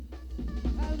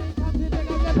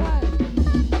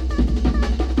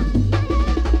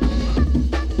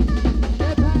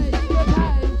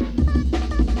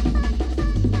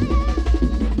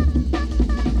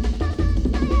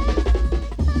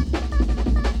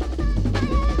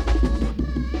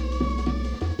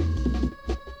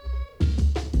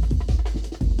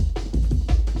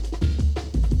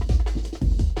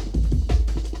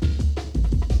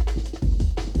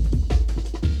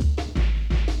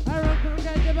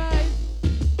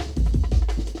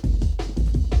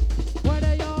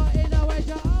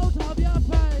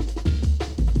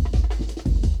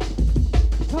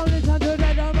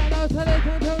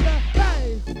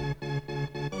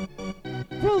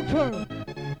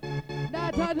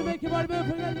time to make your body move,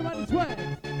 forget your body sweat.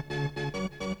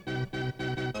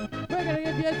 We're gonna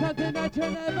give you something that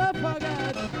you'll never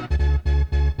forget.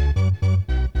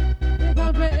 You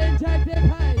come for injected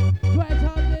pain, sweat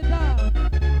on the dance.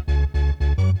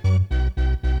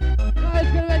 Now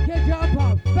it's gonna make you jump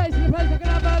up, face in the place like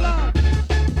another laugh.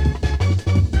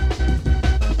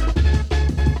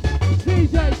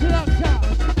 DJ Seduction.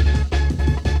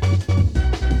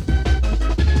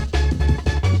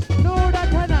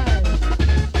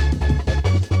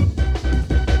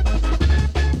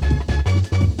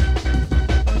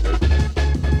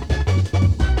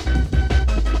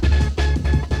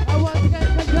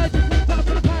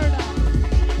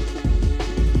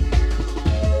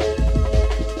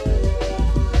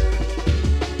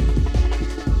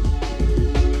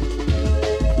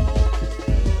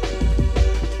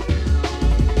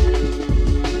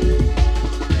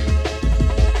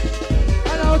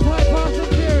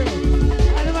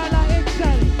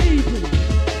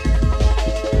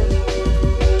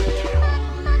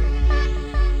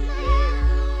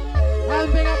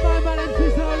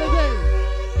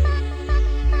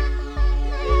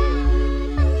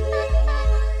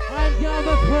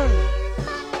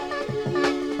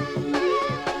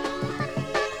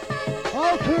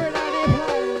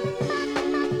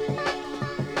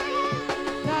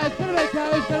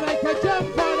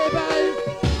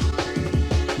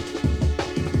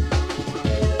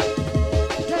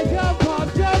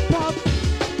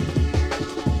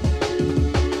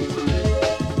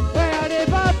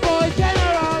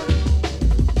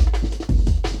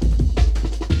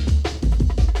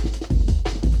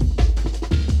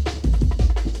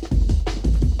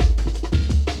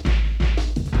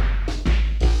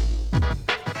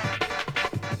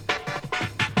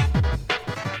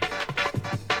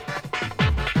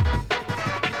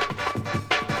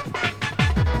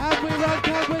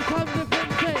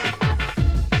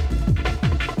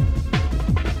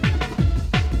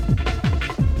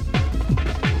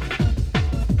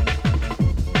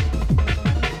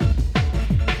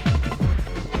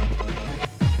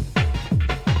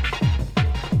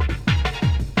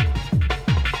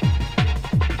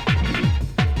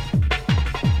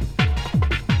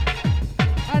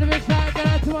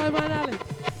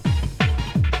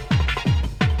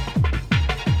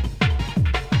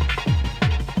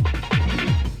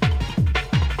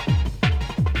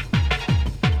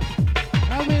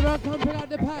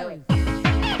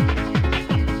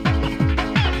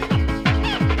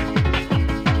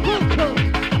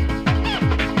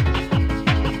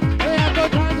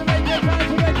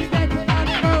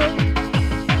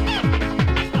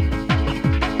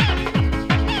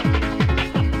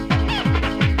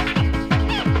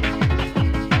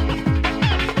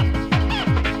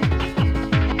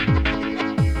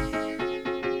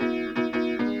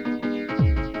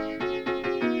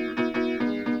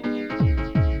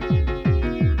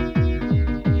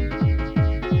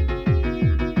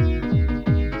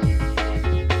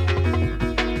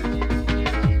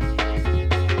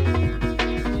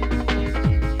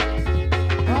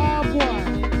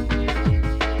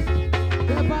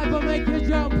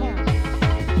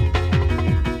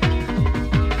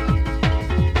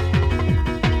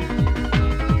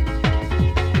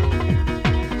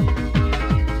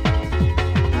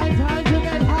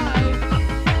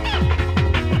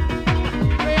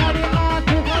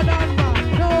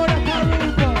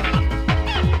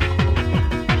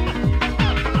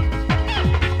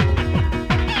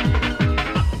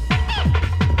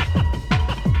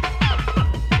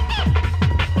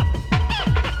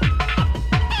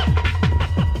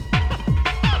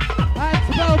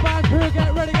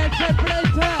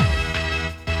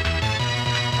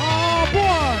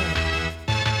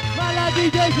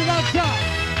 DJ Seduction.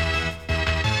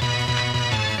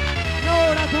 No,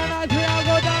 that's how nice we all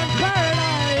go down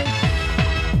paradise.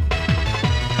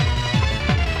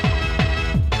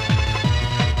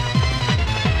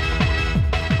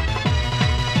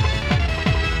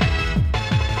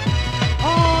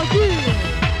 Oh, yeah.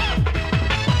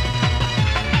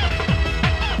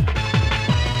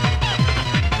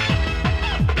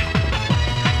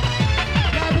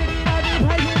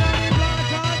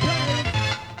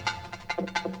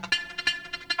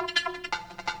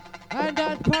 And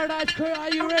that's Paradise Crew, are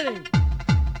you ready?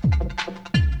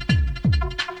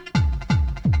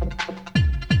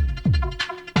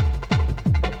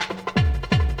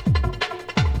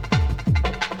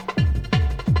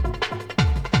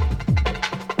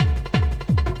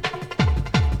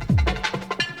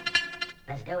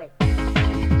 Let's do it.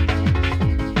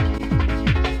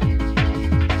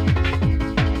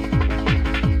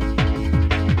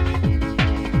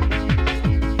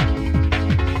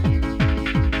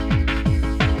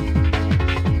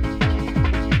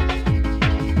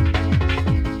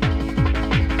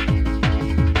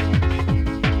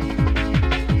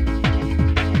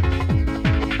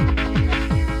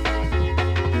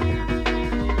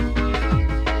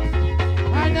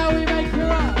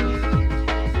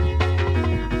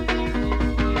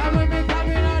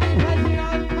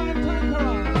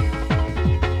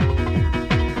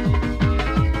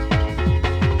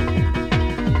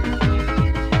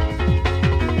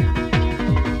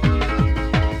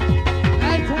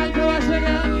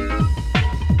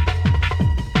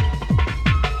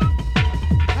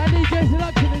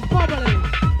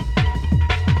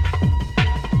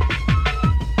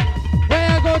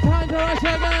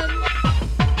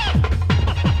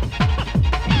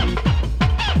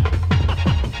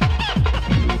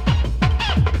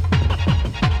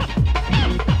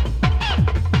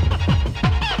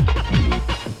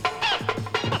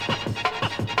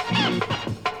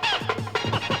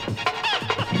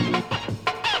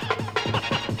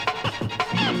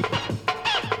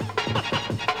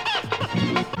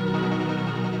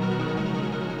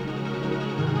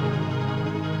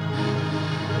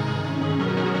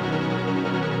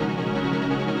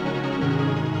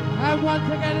 And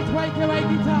once again, it's wakey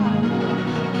wakey time.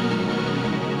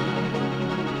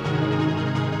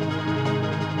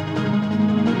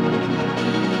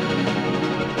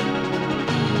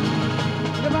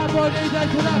 The bad boy DJ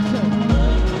Seduction.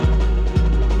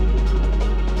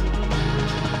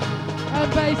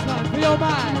 And bassline for your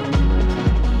mind.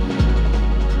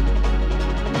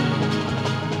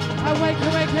 And wake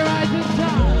your eyes in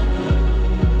time.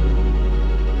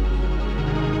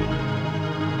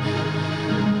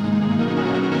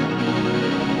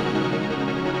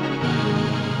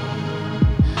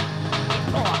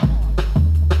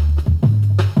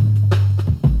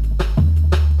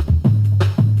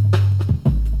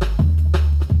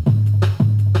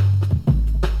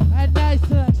 And nice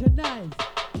selection, nice.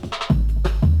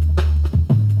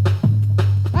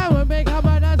 And when we come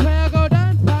out, that's where I go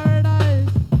dance paradise.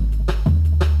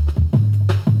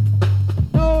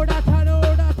 No, that's a, no,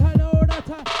 that's a, no, that's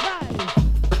a, nice.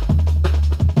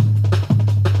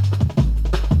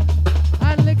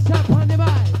 And licks up on the mic.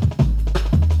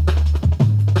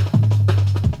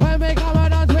 When we come out,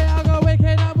 that's where I go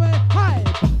wicked and we hype.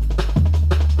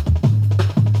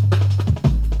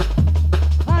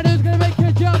 And who's gonna make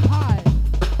you jump high?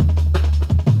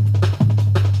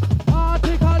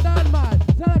 Article done mad,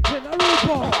 selection, a rude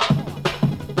boy.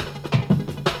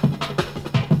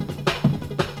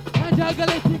 And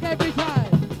jugglistic every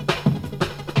time.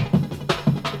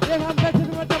 If I'm better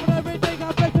than what I'm everything,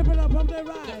 I'm better than from the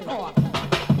right.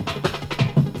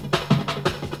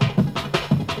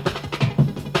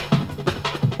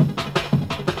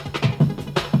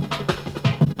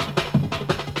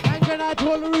 And good night to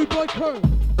all the rude boy crew.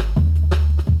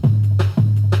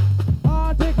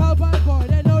 Article bad boy,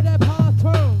 they know their path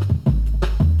through.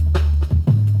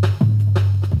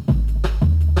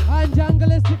 And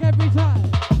jungleistic every time.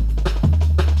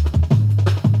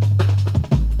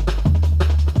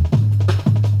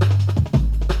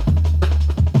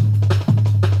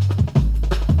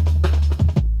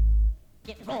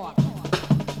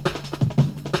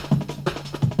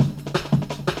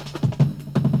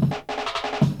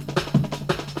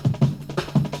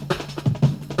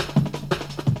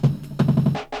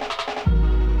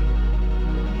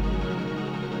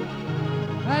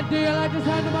 And do you like the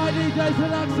sound of my DJ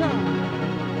Seduction?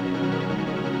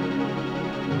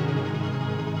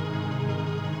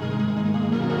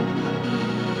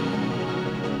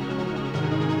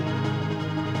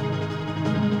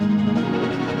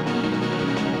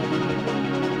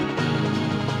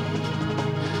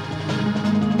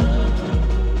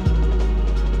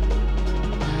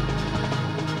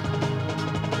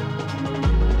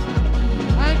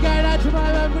 And going out to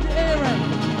my man with the earring.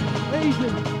 Easy.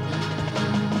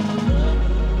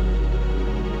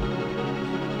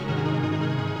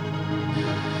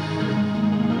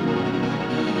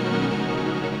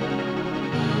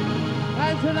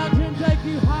 And Seduction take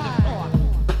you high.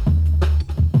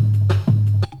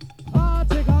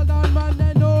 Article done man,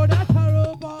 they know that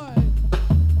hero boy.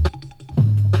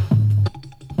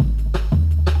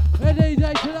 The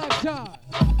DJ Seduction.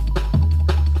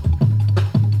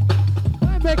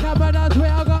 And make up and that's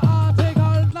where I got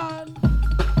article done.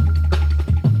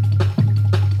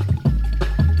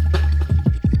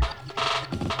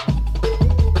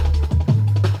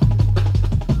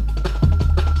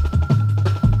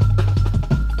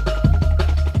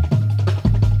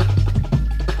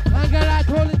 And get out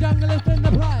to all the junglers in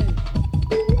the place.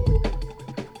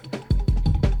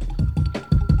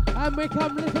 And we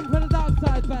come listen for the dark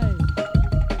side bass.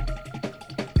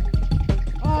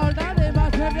 All that they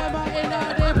must have never in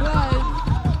their place.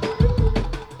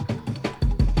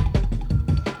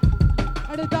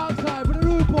 And the dark side with the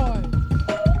rude boy.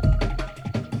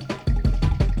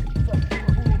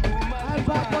 And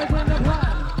bad boys in the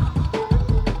place.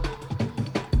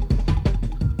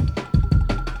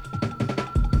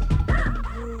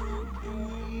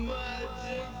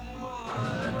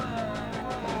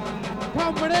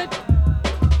 Come with it.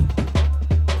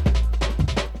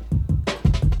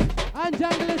 And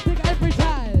jungleistic every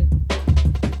time.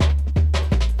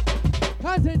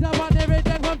 Cause it's up on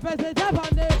everything, confess it's up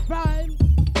on this prime.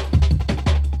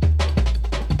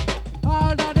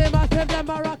 All that they must have them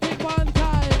a rocking one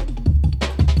time.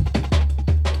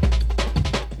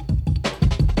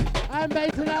 And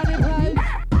basing on the place.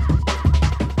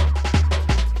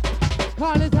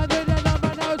 Call it under the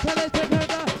number now, so let's take it to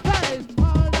the place.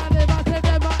 All that they must have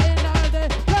them are in on the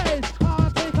place.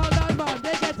 Article done man,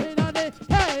 they get in on the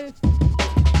place.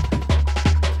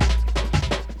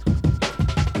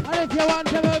 And if you want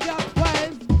to move your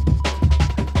ways,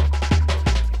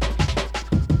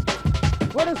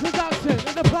 what is Seduction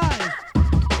in the place?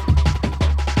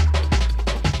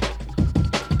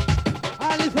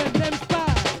 And listen, them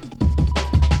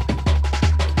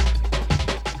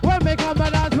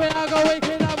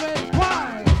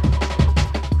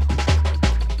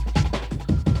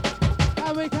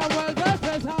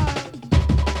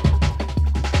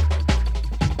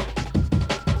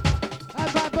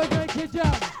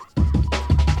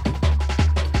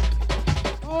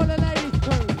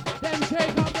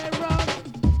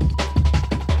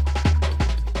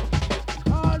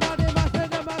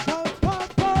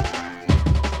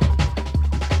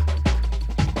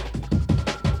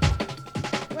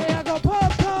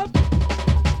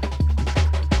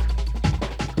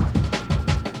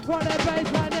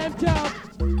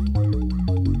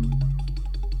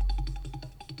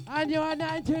And you are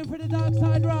now in tune for the dark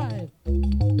side ride.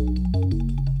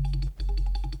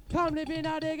 Come living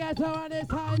out the ghetto and it's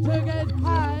time to get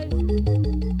high.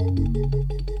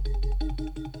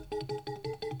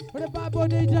 For the bad boy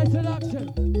DJ Seduction.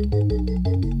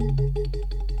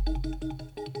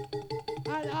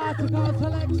 And article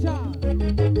selection.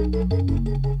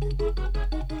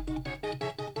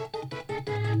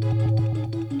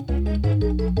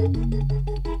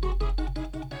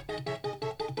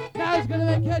 Now it's gonna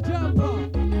make you jump up.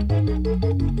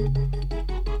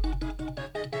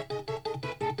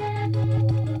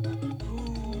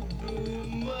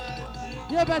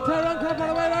 You better run, come all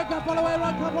the way, run, come all the way,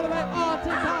 run, come all the way,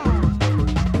 article.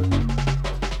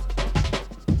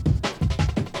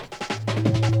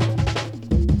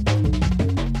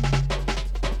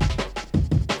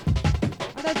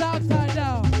 And the dark side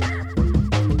now.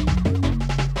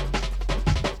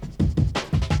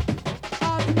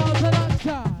 Article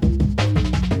selection.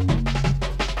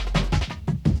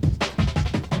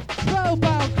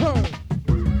 Spellbound crew.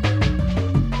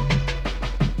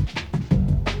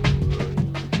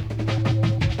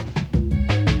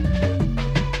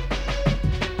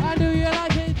 And do you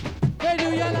like it? Hey, do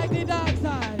you like the dark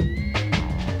side?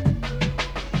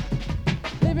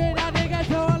 Living on the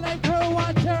ghetto, all like crew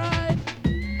want to ride.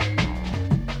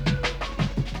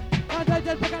 And I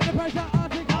just pick up the pressure,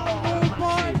 article, rude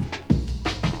boy.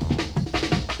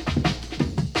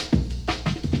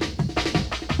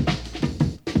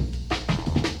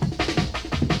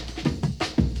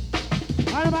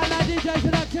 And about that DJ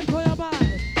Seduction for your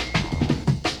mind.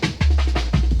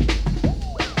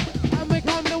 And we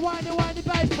come to whiny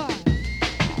bass time.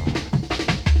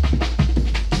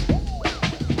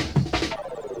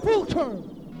 Full turn.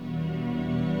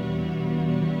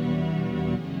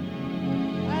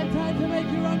 And time to make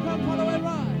you run, come follow and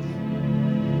rise.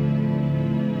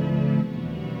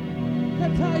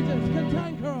 Contagious,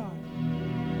 cantankerous.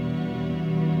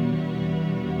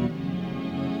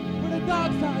 For the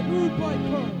dark side, rude boy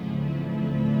crew.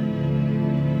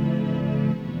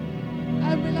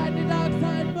 And we like the dark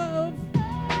side move.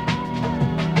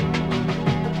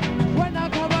 When I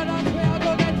come on us, we are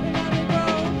go getting on the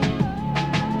groove.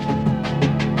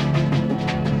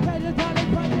 Play the talent,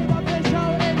 punching up the show,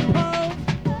 improve.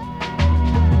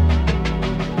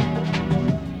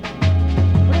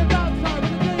 For the dark side,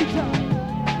 with the DJ.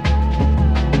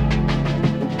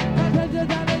 Play the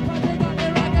talent, punching on the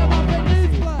ragamuffin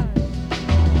display.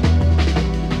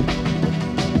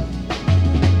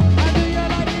 And do you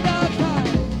like the dark side?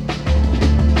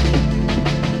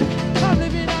 Come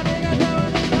living on the ghetto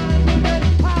and it's time to get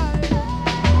high.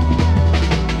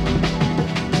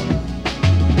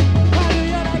 How do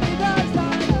you like the dark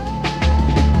side?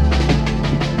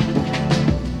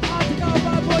 Article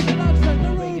bad boy Seduction, the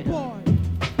rude boy.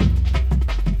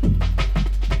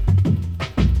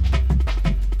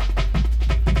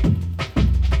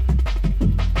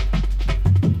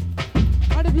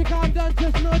 And if you can't dance,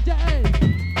 just nod your head.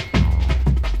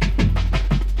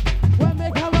 When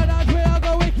we come on us, we all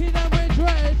go wicked and we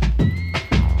dread.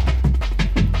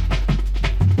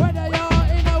 Whether you're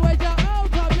in or whether you're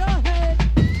out of your head.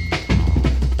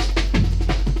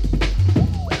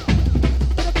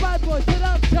 For the bad boy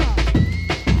Seduction.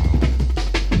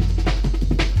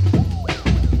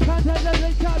 Contenders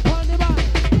in chat on the mic.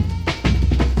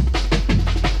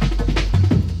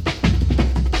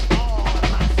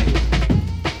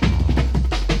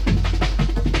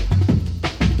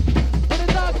 For the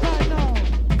dark side now.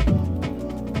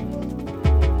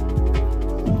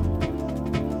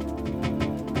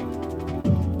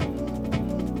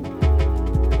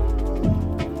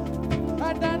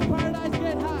 And then paradise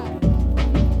get high.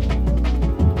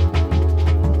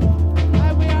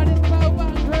 And we are the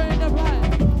spellbound crew in the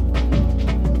place.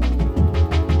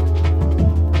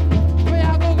 We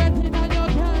are go getting on your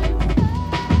case.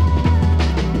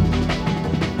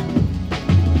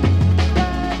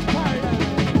 Then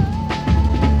paradise.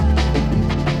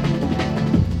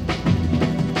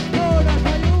 No, that's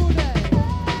how you do.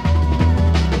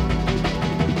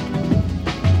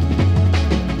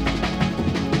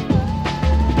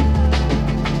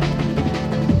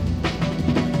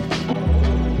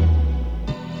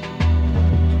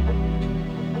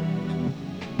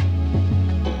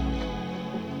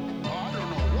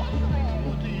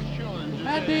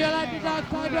 And do you like the dark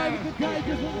side where we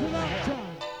contagious and Seduction?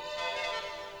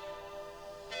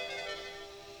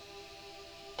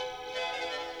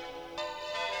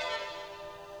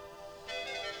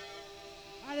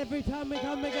 And every time we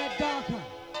come, we get darker.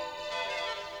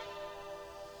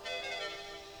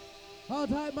 Hold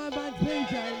tight, my man's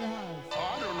PJ in the house.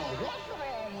 I don't know what's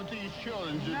wrong with these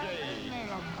children today.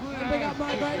 And big up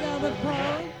my great Elvis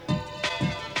Paul.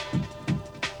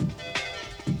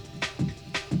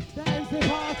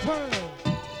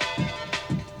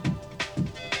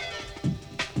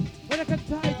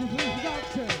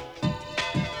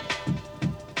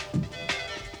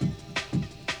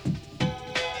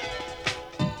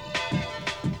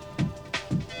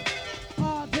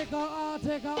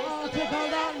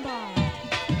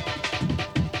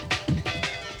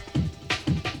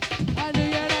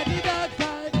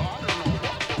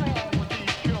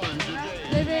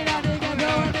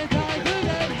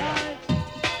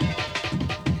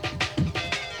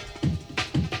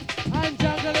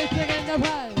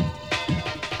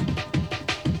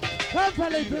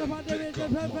 to the front, there is the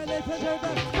perfect, listen to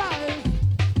the bass.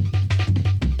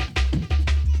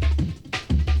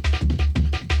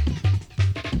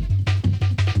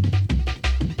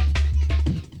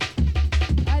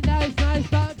 And nice, nice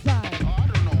dark side. I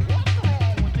don't know what's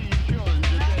wrong with these children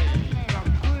today.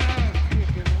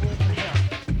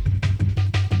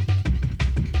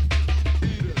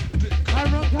 And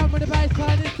run come with the bass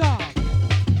line and stop.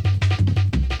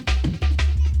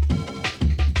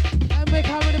 And we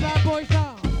come with the bad boy sound.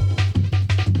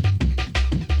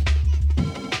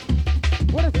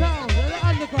 What a sound, what an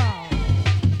underground.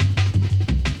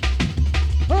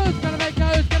 Who's gonna make it,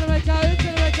 who's gonna make it, who's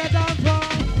gonna make it dance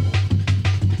wrong?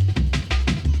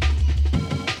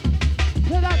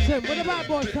 Seduction with the bad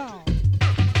boy sound.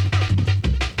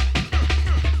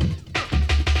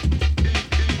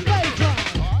 Bass line.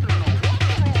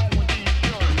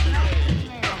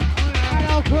 And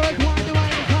I'll put wind away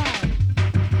the time.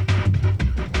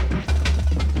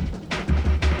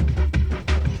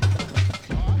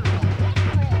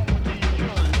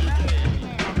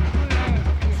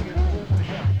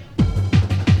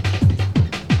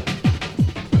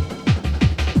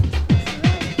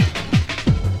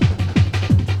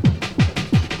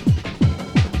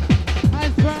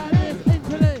 And spread this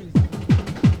into this.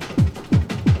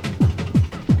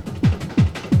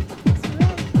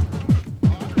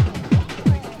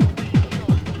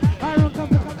 I run come,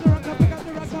 pick up the run come, pick up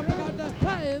the run come, pick up the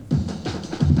players.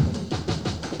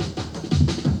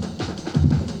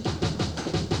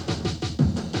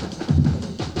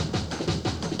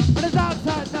 And the dark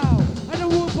side now, and the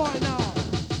wood boy now.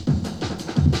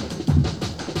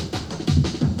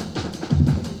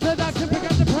 Seduction, pick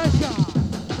up the pressure.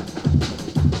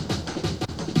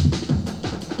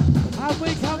 And we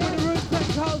come with the roots and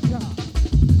culture.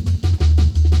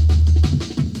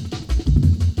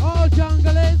 All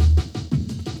junglers.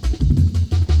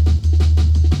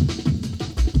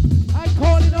 I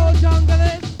call it all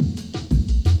junglers.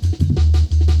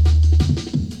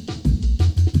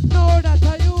 Know that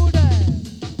are you there?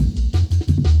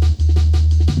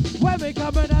 When we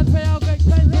come in and pay our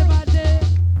expensive idea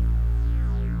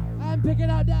and picking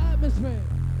out the atmosphere.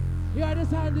 You are the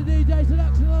sound of DJ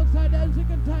Seduction alongside the MC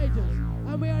Contagious.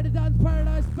 And we are the dance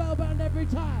paradise spellbound every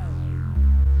time.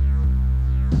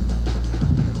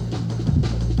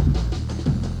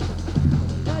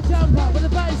 That jump up with the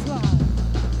bass line.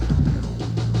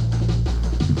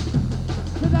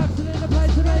 Seduction in the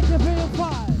place to make you feel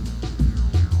fine.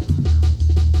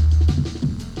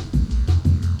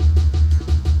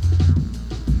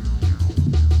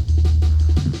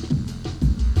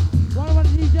 What about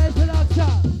DJ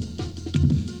Seduction?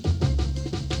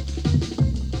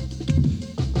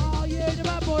 Oh yeah, the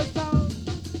bad boy sound.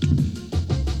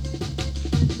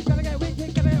 Gotta get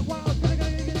wicked, gotta get wild, gotta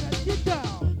get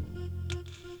down.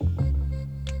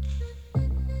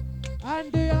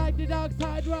 And do you like the dark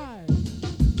side ride?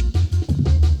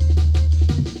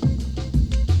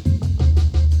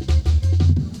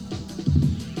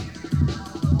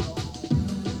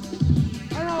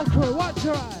 And all crew, watch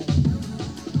your eyes.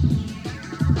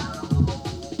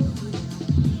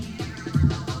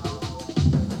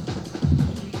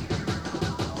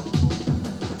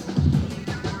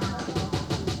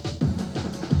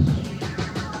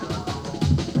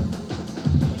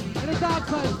 And the dark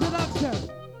side, Seduction.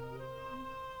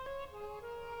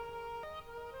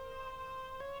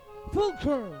 Full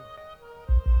crew.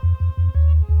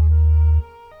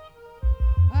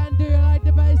 And do you like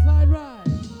the bassline ride?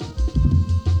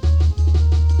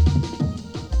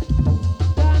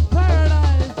 Dance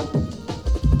paradise.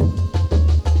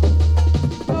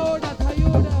 No, that's how you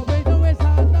know. We do it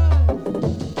sound nice.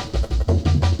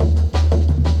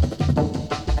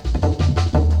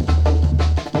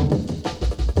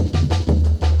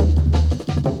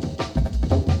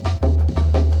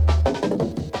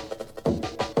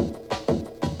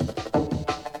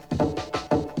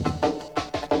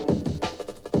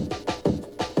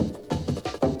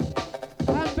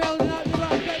 I'm building up the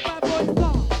rock, get bad boy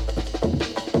song.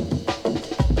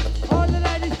 All the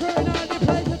ladies screwing on your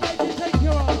place and make you take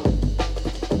your off.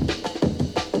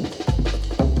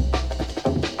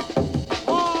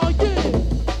 Oh yeah!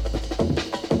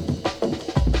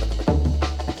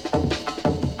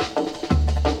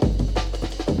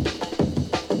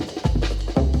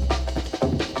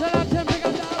 Seduction, pick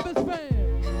up the atmosphere.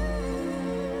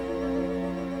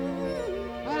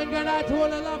 And good night to all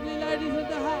the lovely ladies in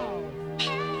the house.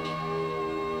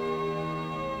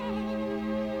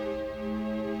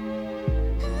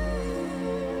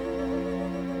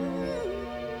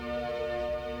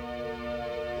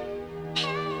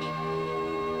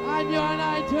 And you and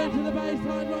I turn to the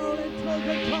baseline roll in total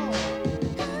control.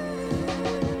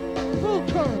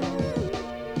 Full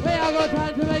curve. We are got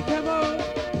time to make a move.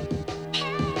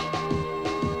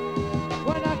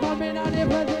 When I come in on the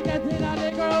present, get in on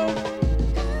the groove.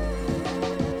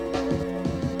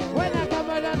 When I come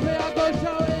in and we are going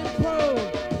to improve.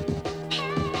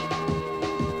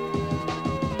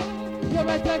 You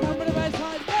better come to the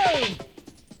baseline, move!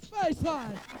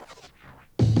 Baseline!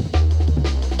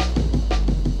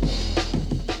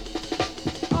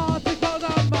 Article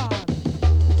number.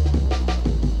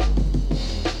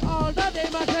 All the day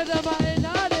my head of my in the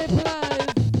place.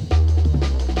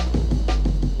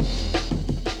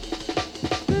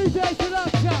 DJ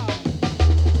Seduction.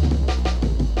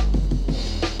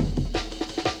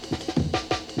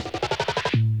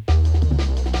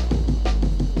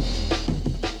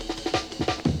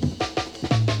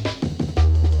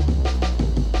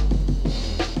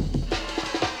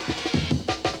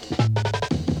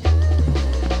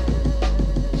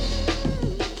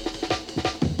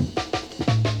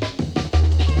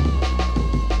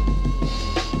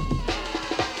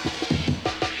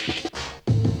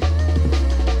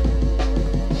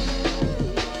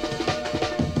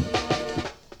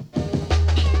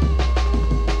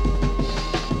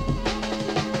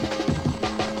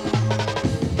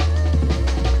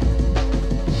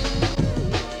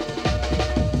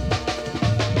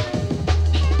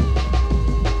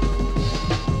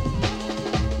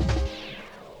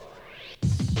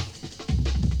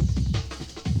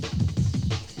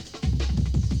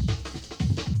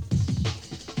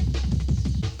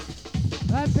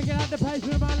 I'm picking up the pace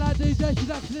with my lad DJ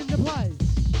Seduction in the place.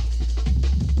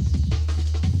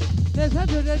 Listen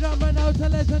to the drum and now to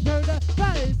listen to the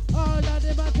bass. All of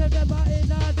the matter them are in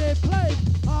the place.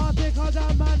 Article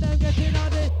down man them getting on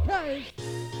the case.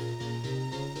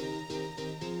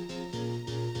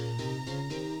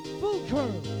 Full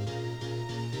curve.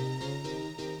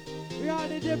 We are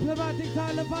the diplomatic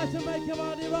silent voice and make them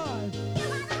on the rise.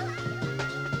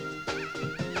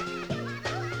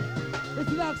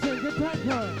 Seduction, get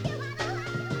tanker.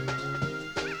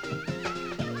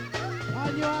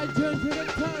 On your iTunes to the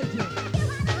target.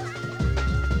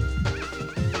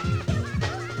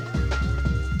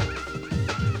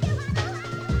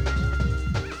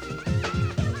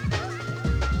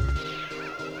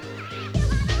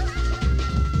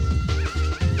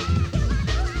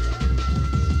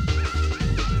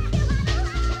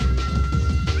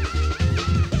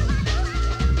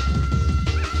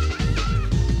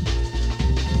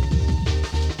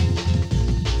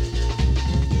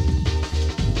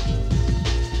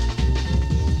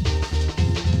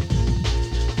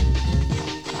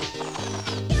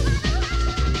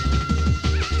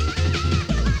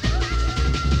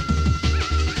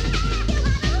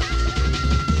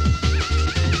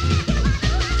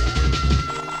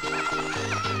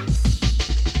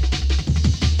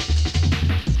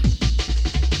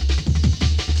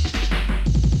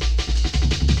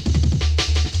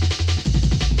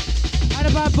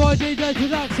 Boy DJ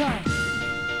Seduction.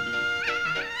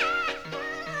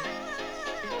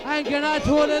 And good night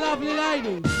to all the lovely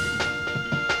ladies.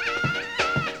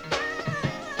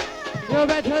 You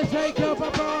better shake your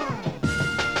papa.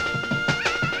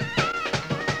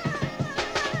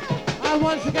 And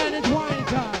once again it's wine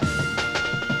time.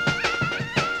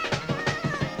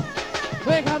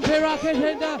 We come to rocket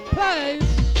in the place.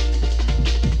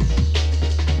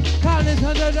 Can't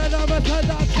listen to the number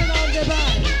Seduction on the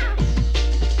back.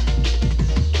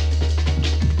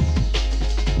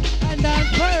 And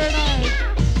paradise.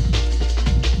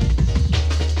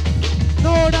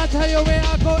 Lord, I tell you where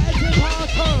I go, it's in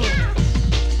hardcore.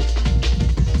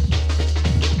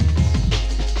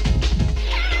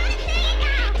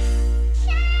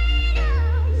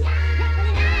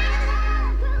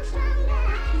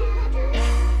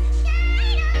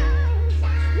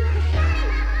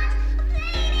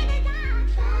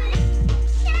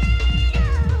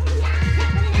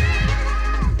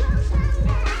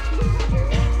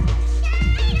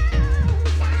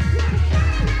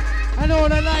 All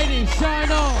the ladies,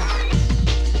 shine on.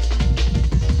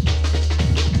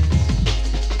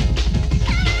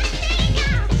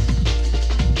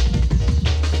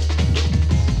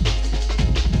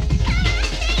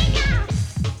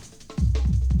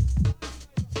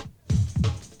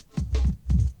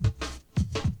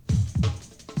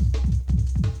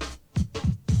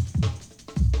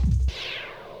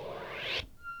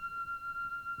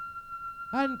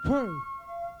 And crew.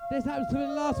 This happens to be the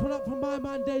last one up from my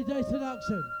man DJ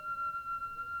Seduction.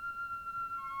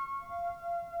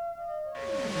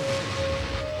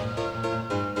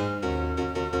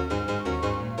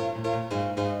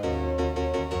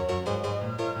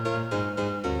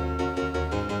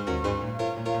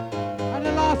 And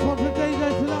the last one from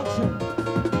DJ Seduction.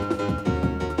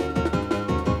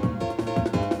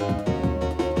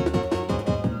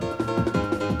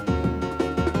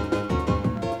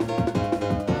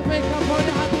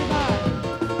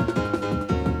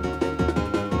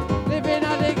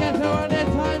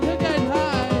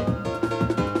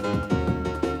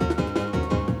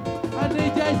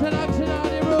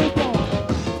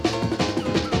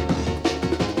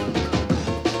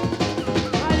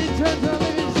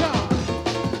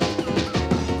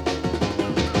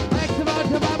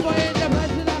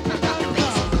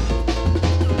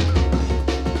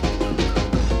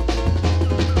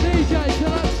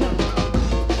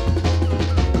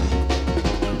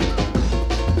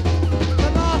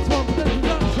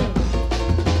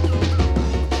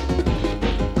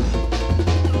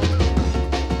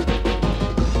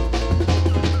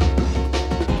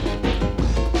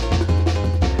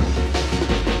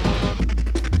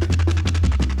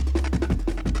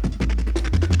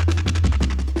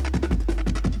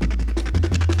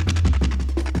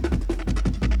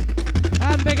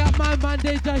 man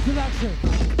DJ Seduction.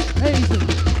 Easy.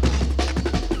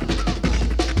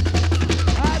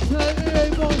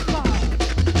 Absolutely more fire.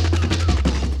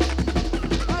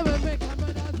 I'm a big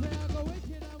hammer, that's where I go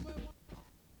wicked and we're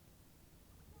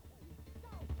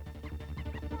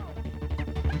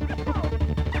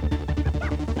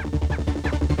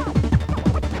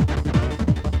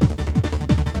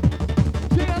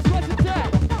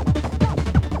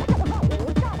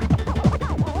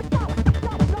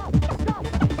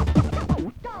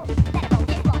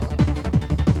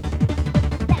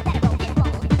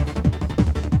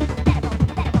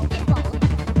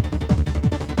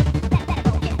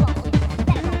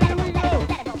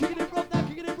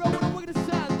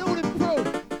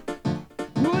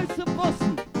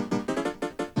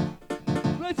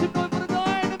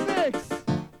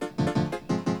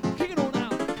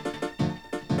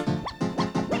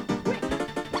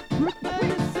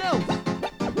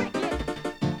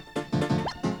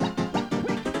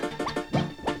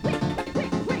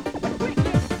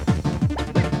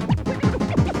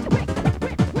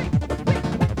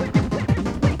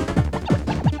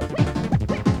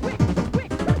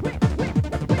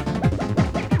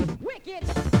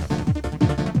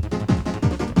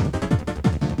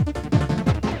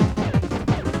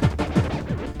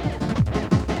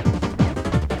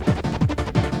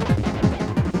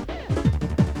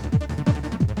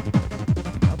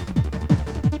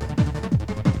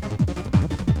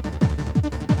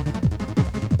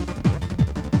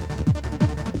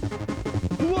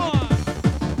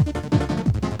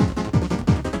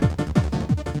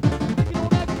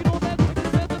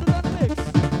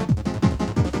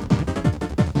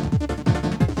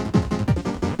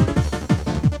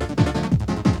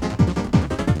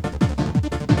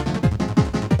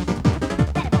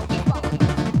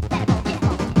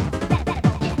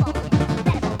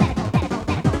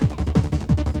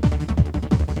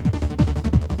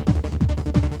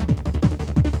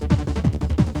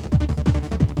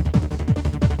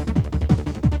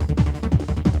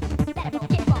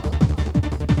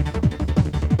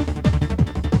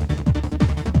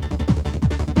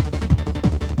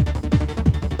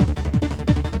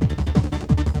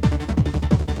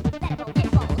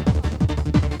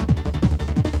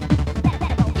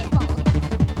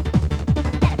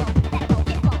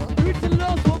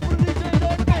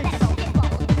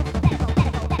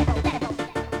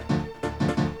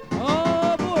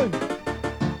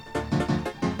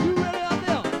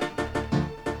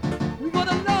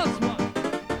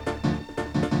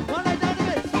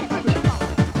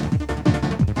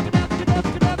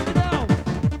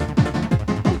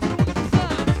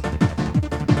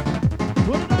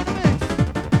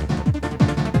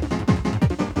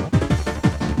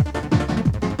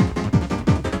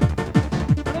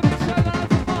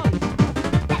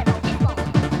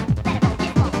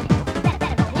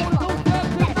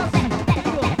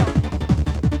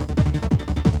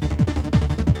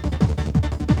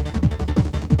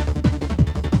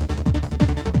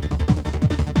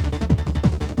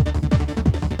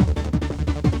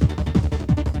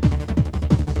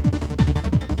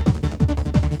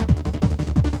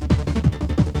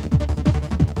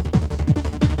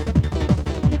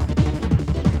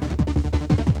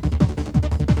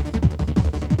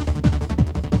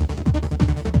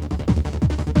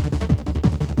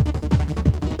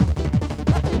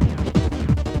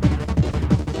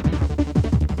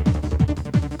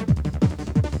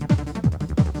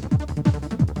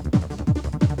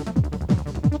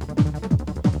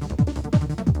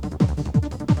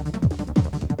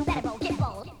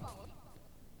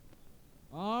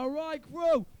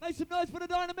Make some noise for the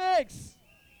Dynamics!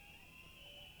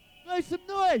 Make some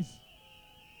noise!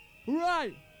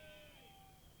 Right.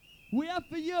 We have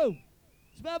for you,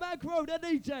 Spellman Crow, the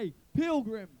DJ,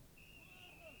 Pilgrim.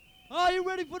 Are you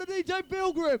ready for the DJ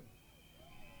Pilgrim?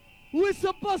 With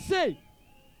some pussy!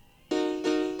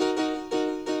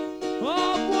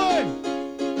 Oh boy!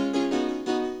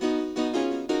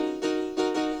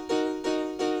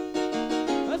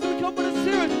 That's gonna come with a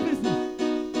serious business.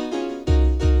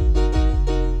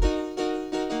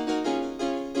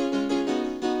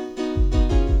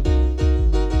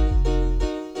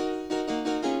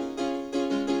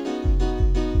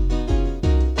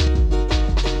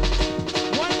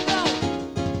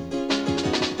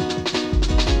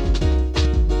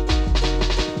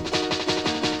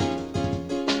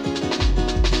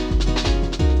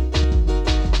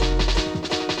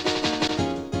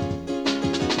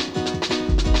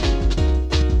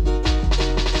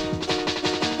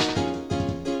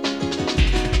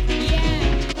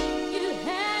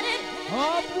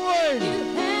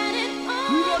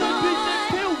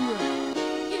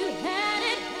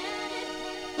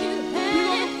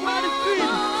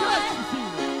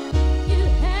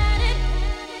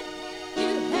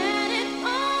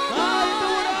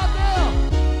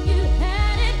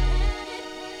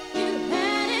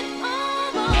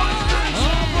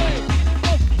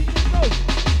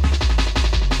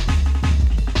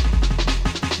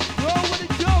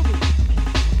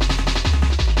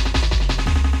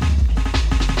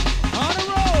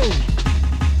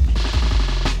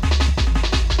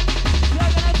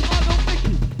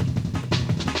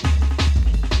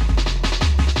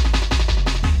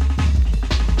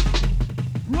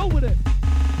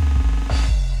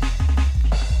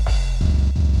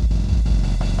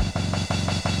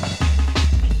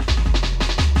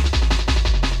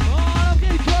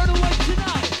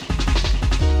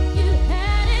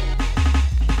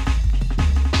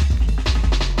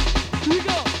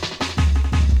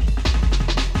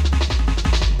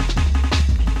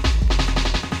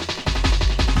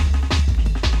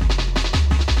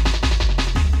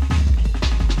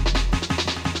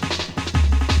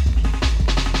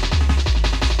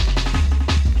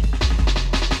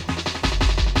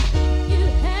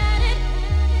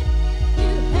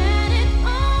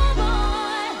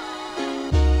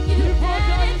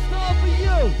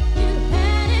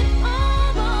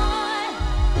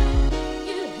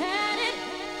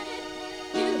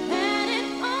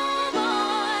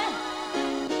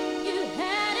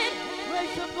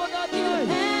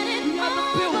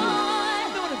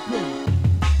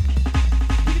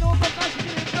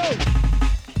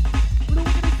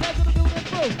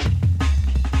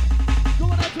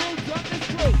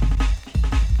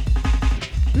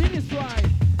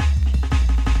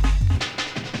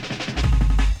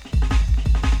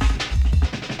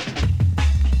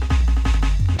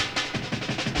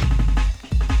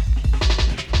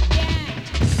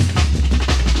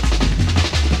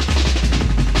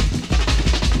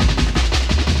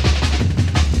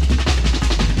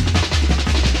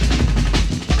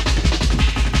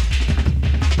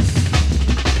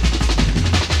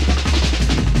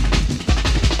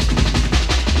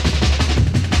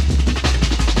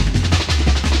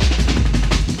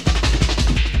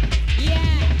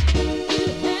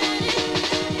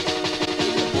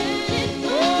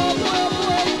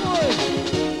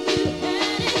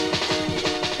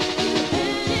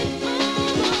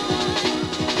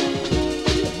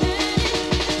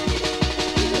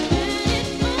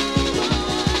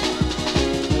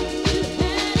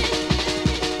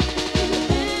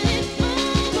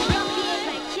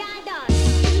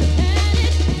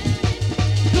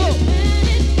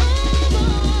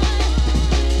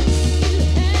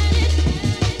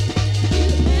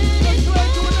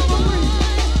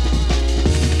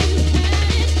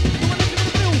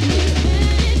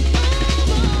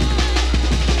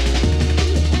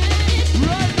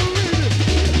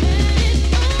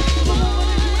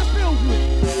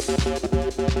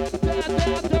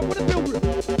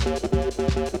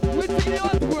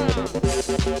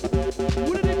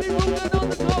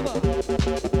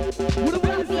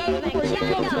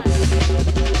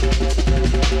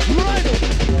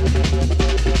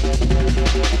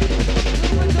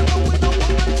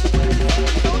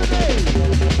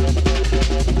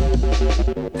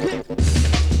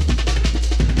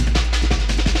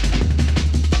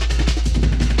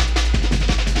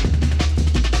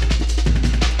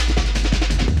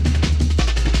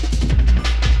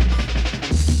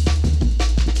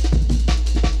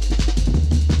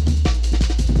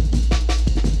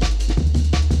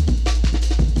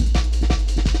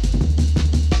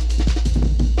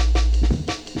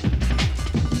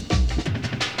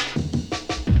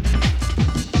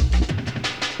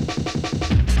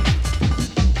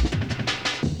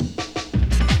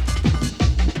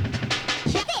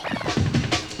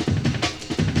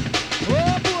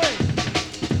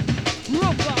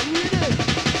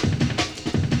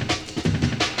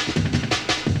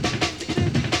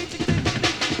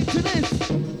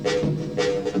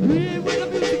 We with the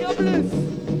music of bliss.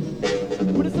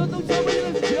 With the sun don't tell me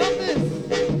let's jump this.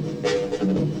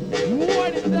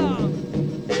 Wind it down.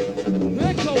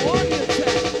 Echo on the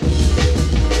attack.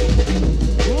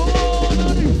 Oh, no,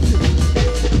 this shit.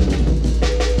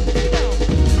 Take it down.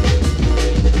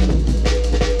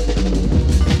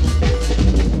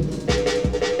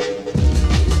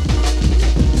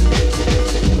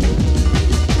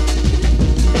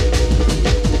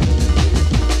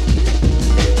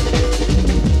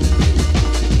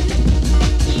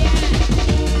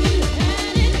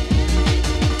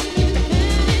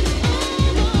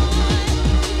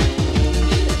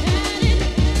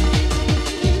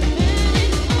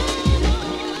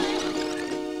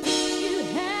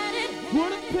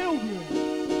 What a pilgrim.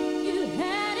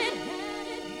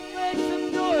 Make some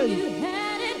noise.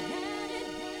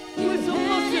 With some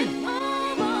muscle.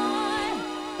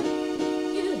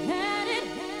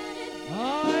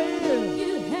 Ah, yeah.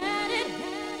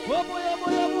 Oh boy, oh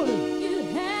boy, oh boy.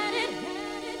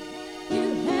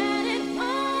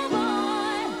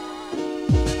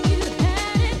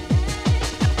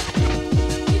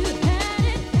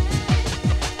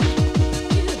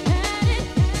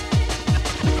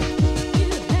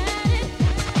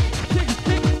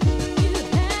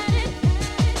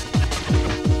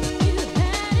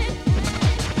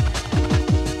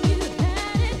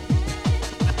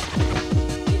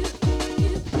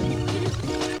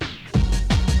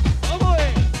 Oh boy.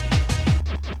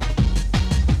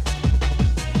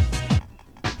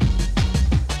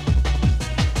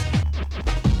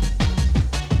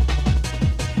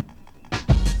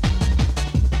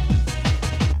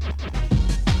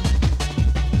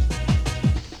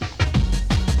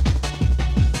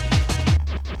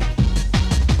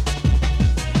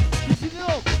 Listen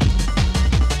up.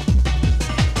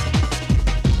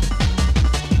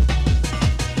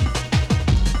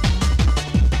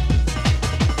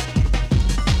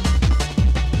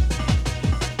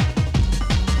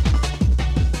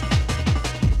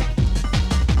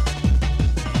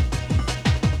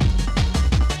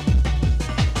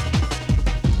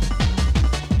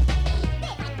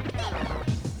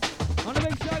 I want to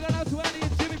make sure I got out to Andy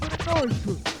and Jimmy for the Norris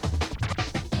crew.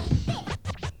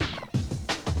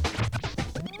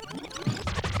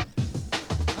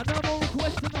 I know more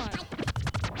requests tonight.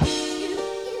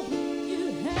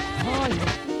 Oh, yeah.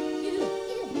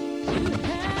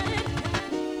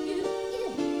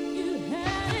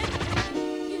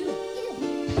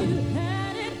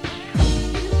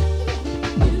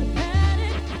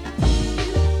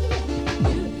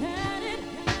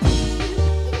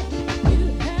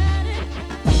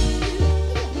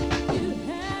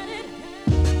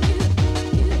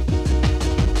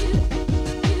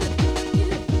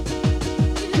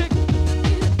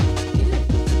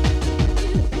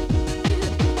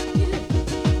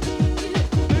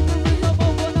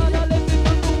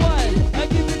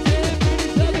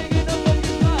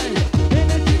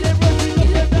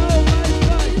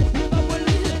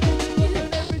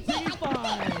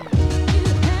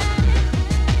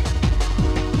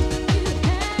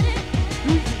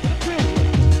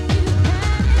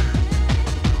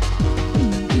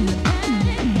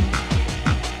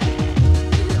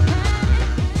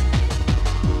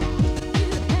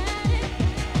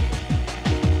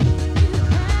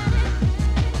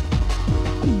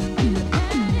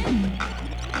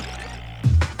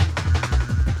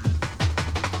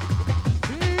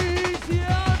 Easy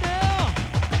out there.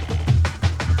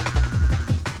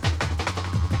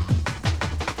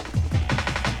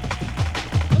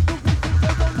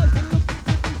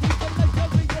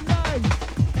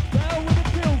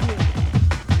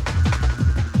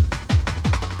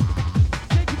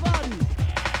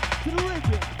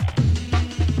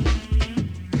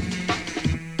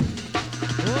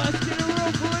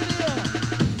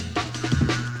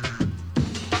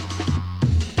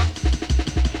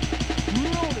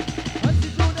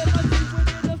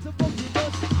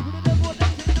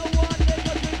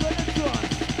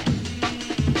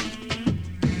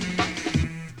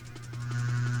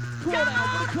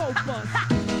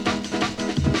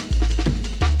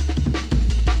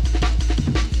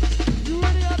 You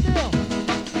ready out there?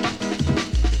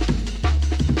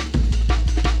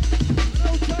 I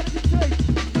know trying to take.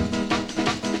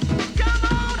 Come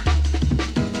on!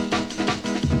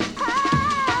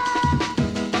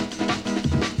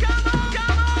 Come on!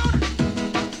 Come on!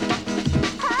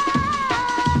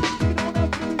 You don't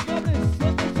have to be coming.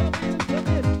 Something tell me to come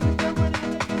in. Get ready to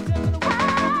make a 7 away.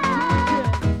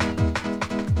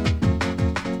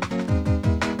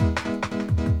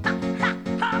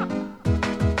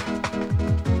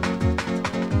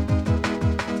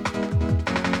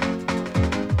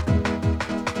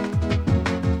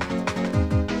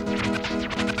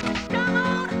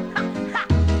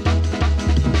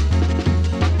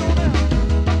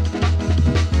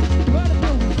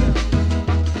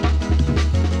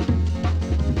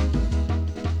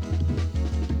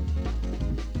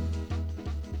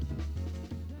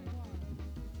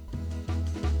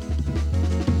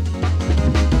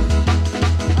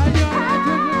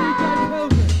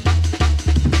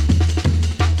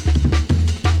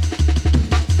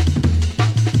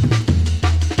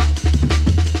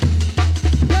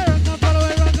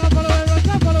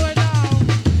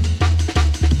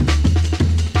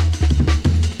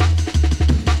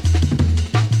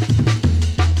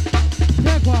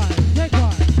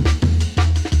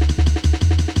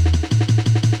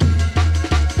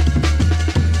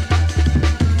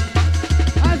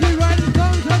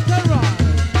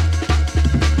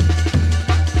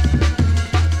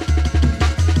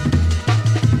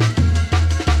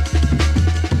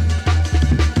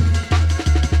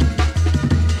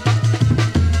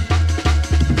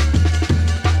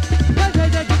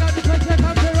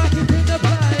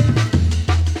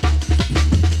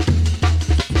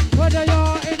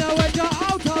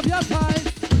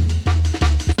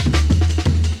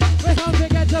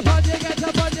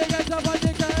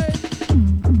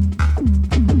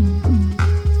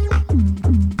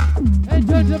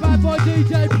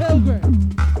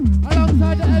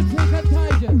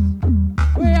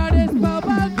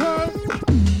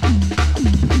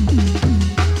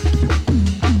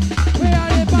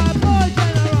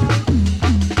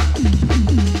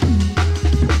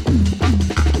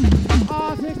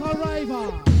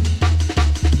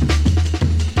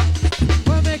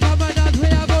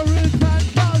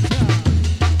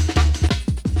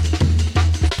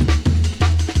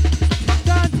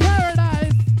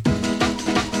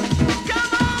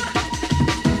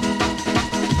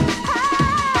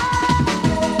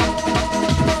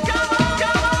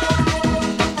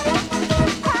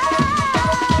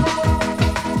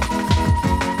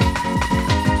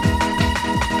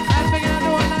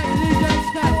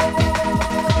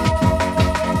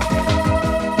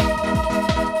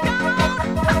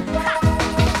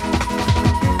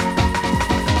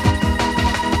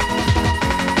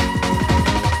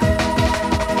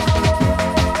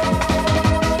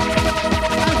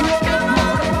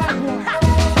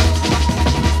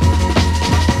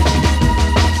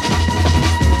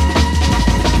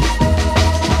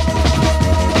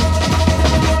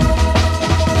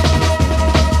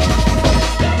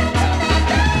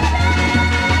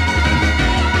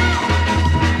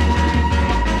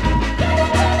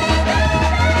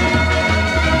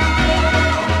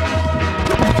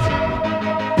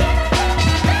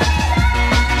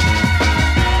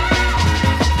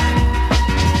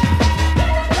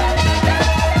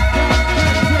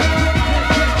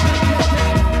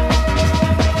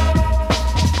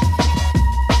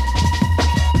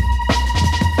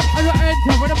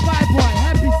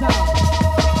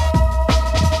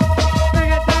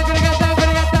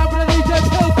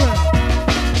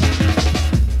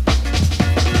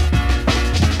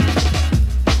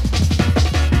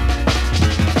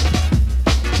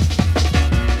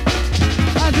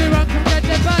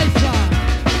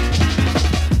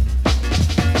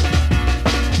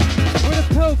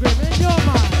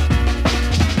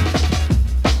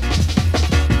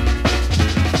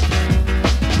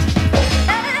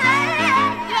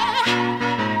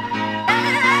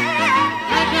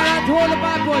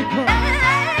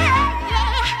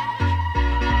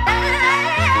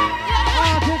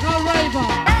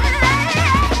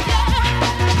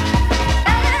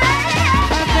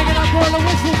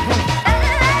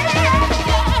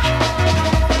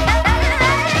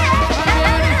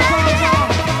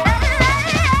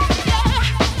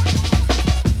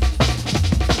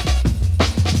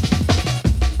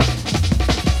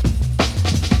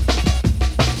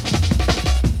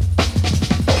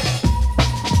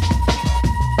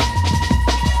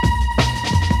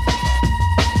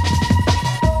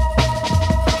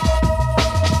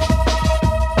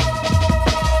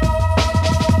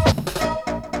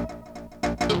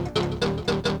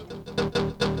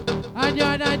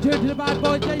 in tune to the bad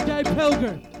boy DJ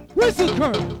Pilgrim, Whistle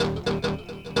Crew.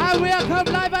 And we are come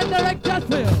live and direct just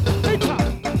for you. It's up.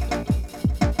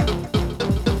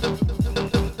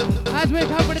 As we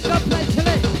come with a dubplate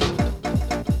chili.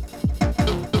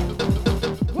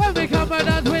 When we come with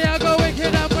us, we are go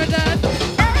wicked up with that.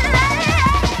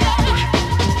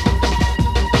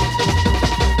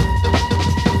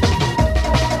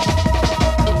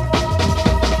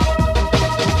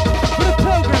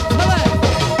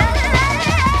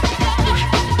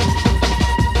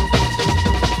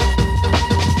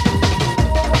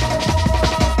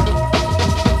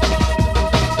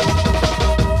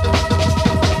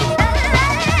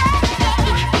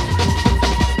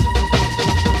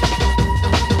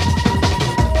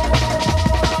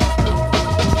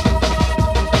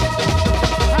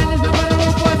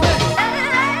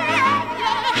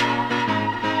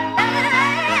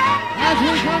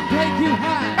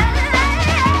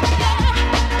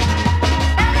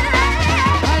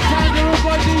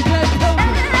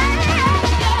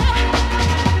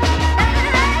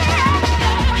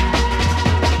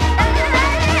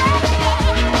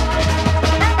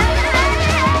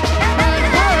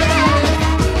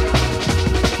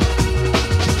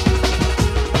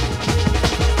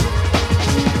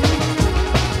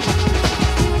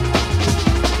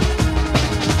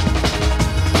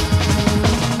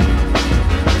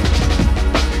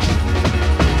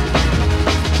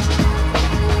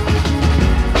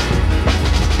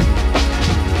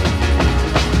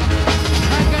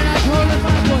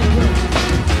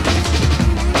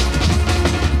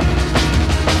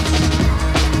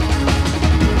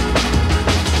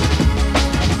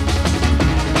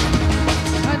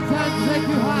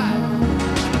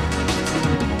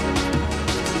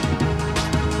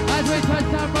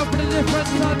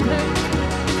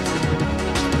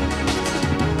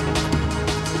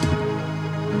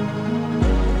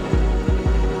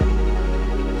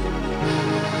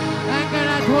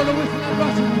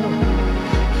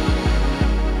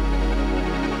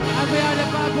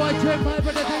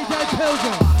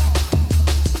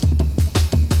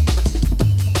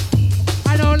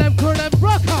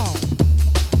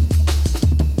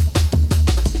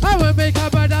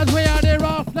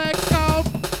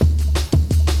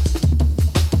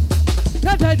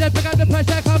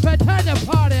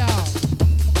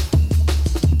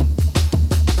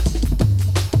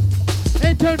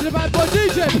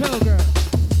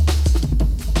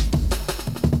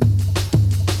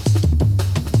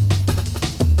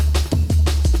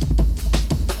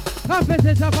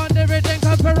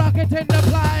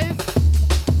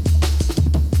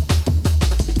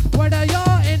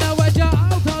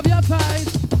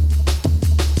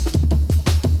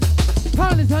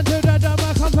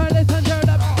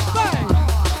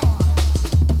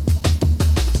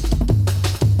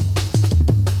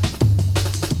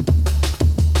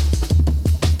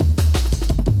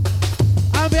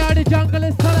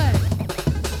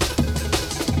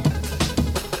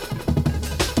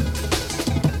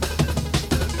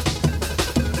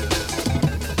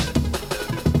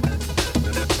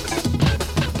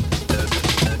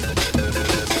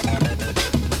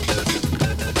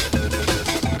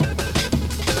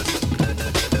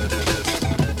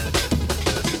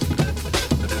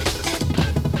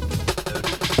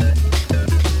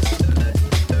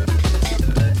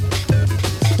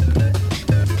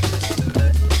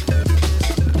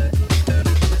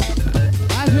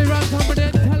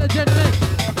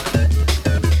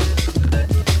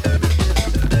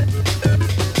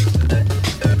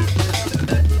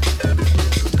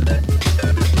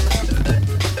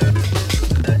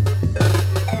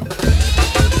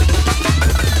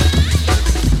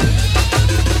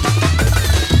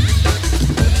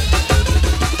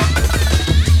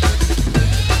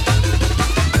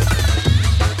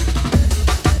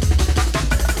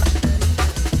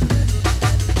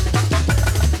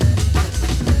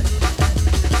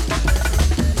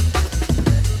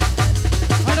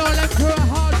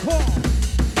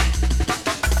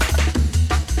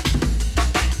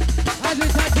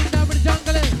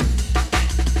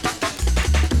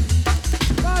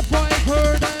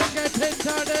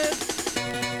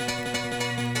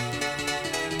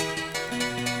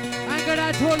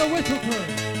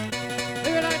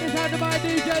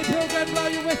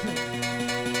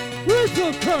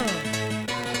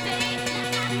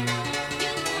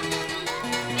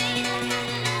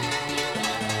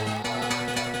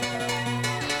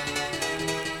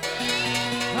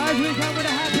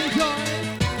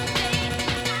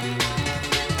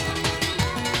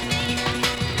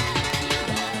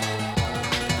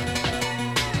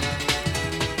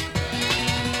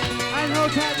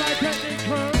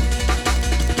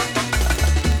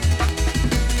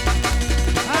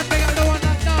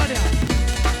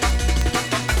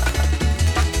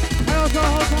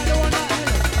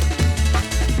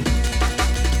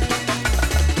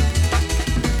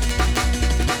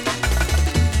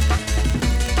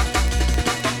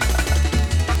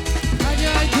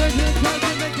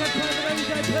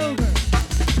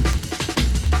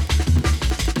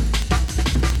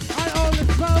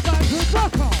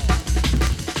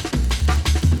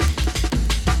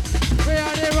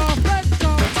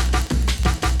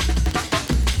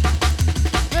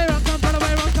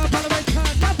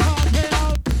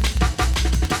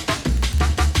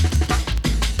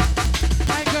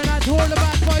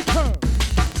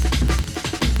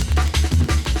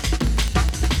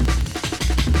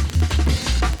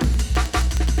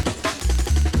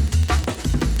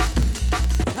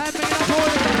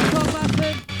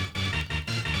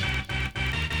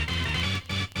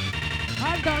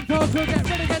 crew, get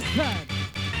ready, get set.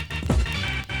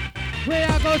 We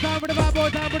are go time for the bad boy,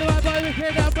 we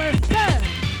clear down for stand.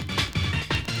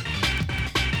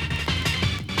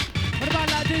 What about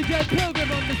that DJ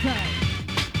Pilgrim on the sound?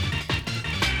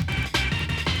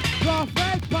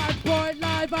 Prophet, bad boy,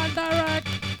 live and direct.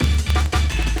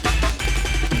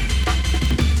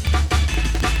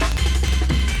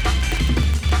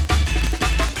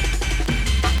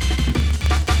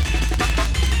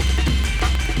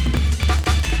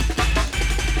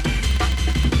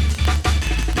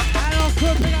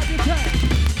 Pick up your turn.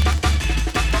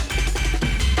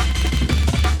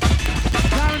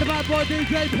 Down to my boy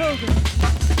DJ Pilgrim.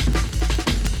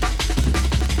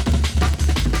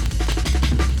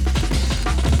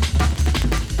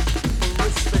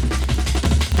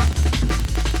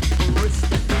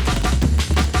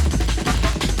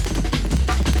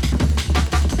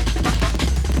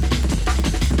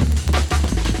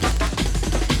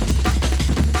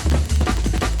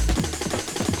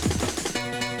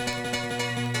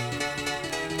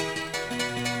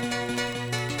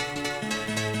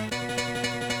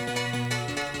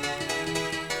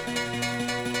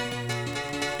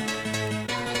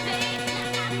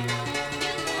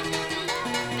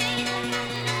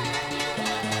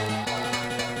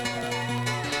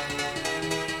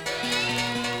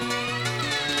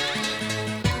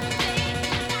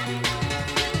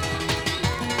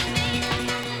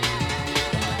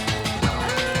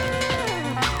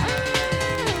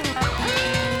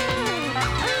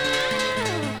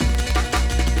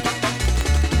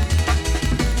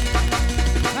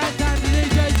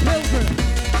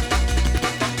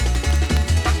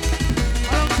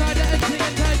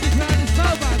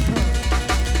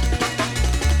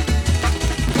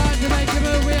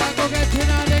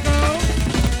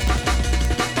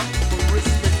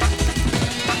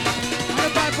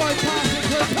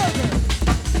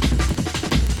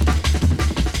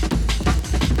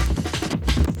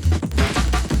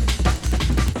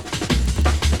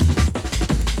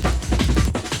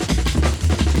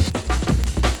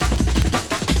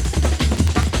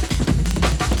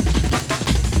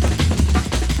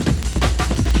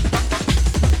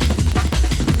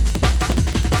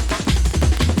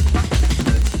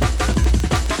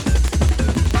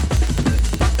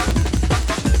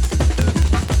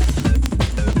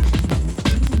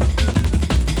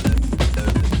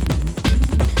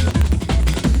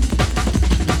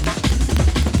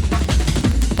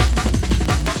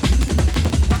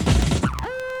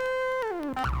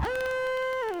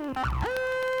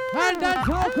 And that's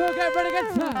how cool, get ready,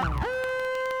 get set.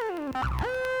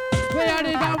 We are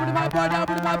down with my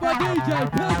boy DJ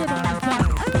Pilgrim on the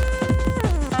side.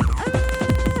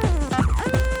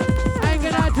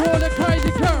 Hanging out to all the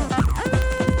crazy girls.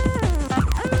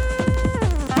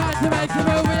 Time to make the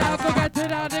move, we are gonna get to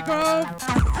down the grove.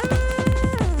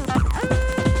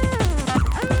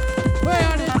 We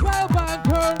are the 12-man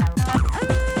crew.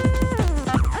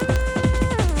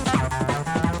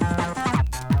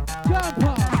 Jump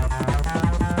on.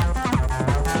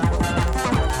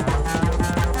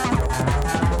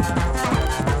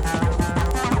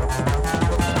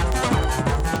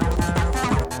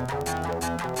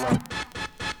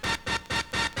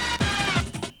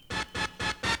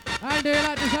 And do you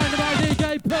like the sound of our DJ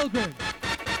Pilgrim?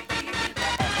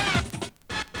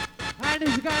 And this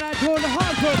is going out to all the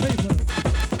hardcore people.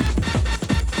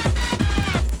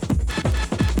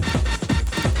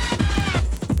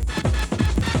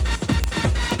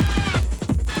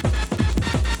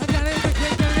 And then it's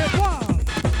kicking it wild.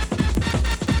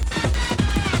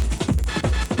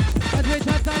 As we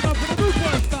touch down off for the Boot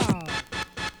Boy style.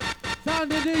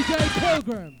 Sound of DJ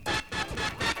Pilgrim.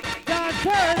 Down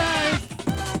Paradise.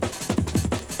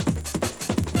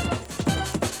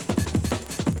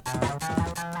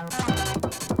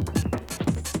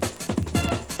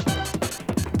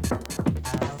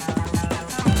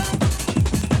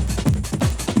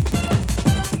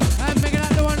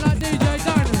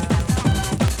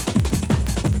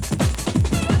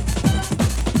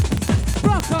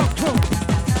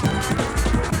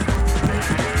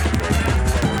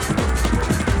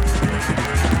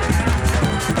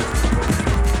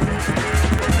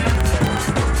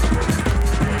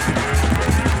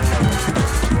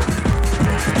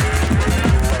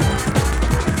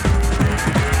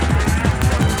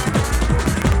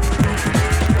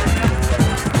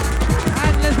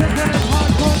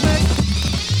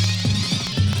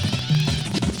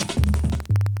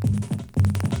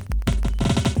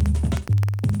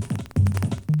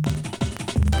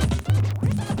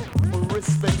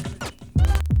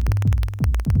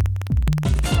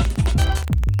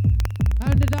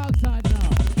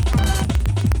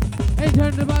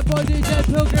 boy DJ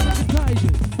Pilgrim and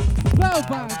Contagious.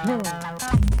 Spellbound crew.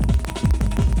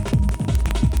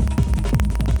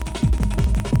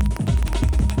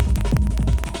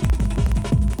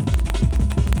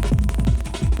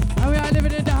 And we are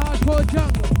living in the hardcore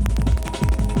jungle.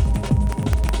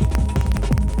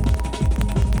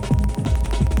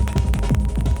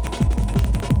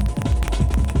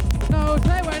 No,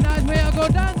 say we're nice, we are go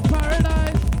dance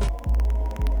paradise.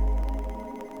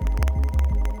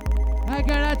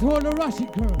 Again, that's all the Russian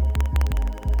crew.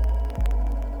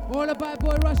 All the bad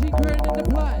boy Russian crew in the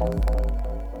place.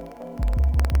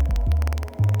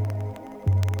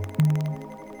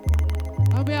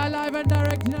 And we are live and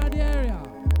direct in the area.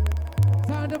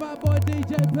 Sound of bad boy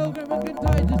DJ Pilgrim and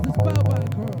Contagious, the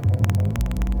Spellbound crew.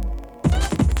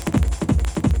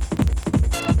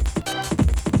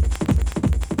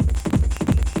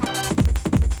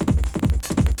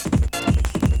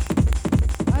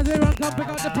 As we run, come pick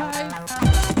up the pace.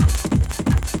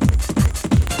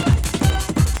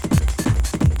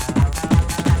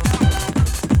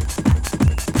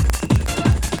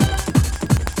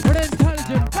 With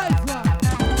intelligent baseline.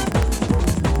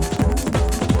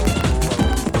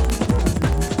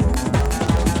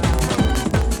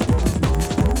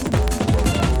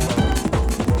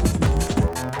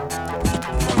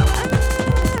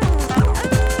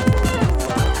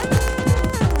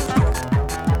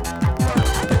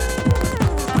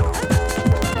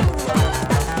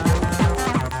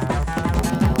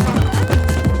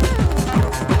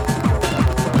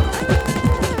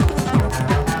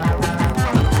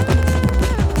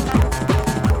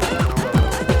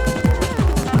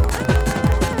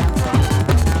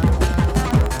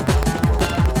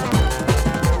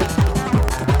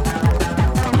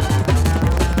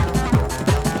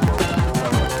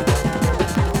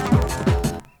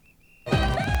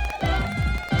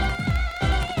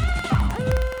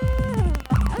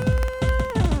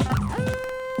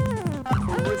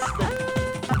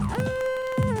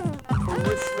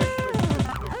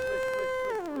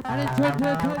 And into the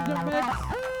intelligent mix.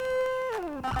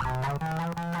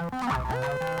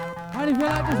 And if you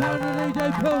like the sound of DJ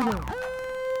Pilgrim,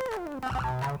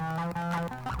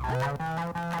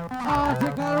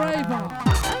 Article Raver.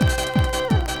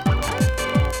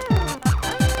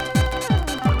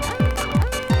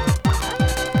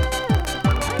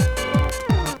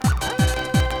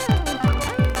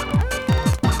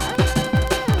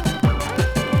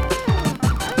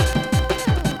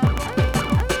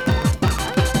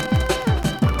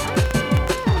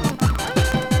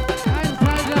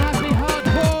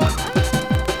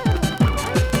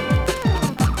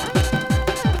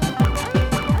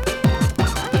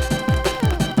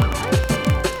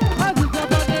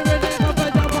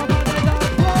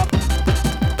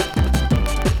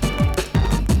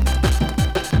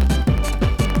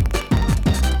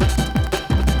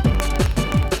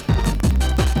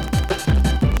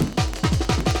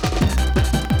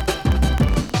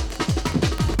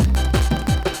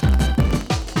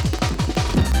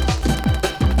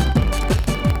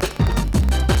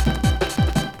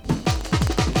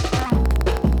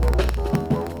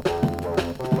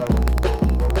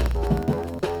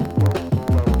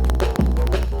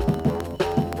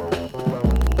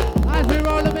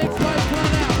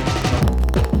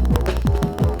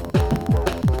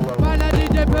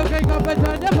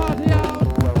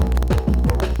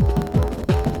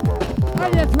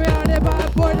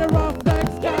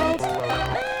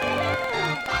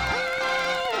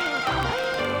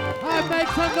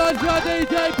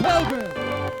 DJ Pilgrim.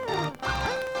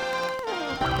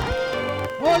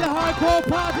 All the hardcore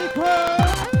party crew.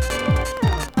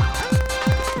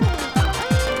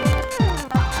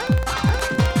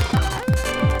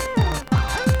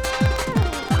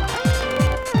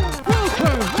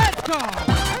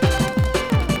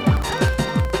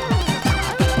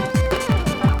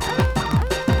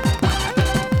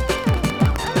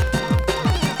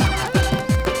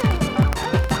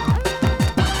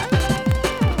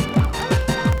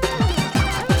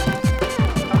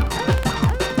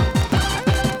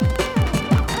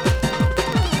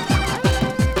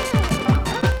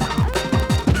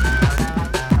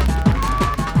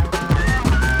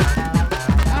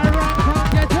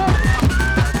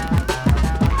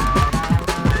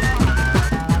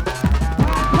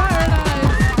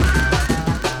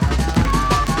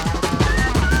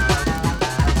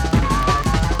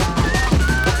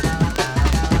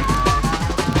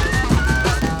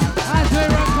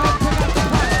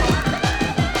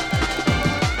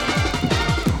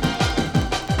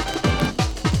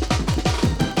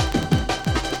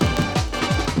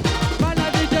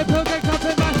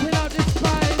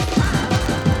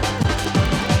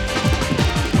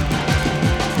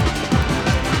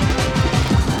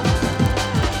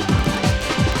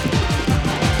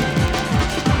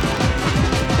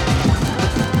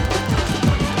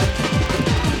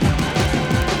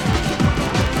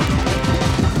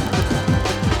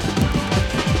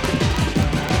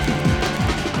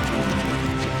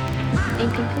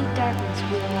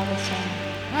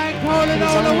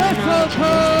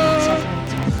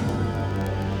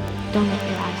 Don't let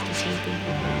your eyes deceive you.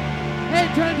 Hey,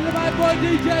 turn to the bad boy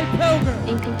DJ Pilgrim.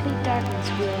 In complete darkness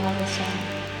we will have a sound.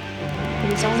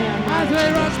 It is only our As knowledge we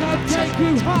and rock wisdom up, that take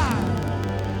you separates us. high.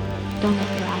 Don't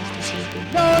let your eyes deceive you.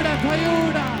 Yoda,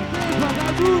 Toyota, Rupa,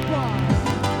 Garupa.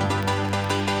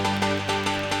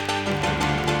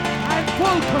 And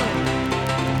Fulcrum.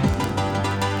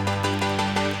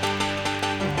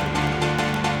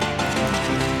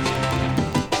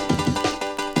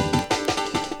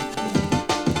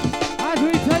 As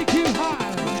we take you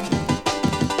high.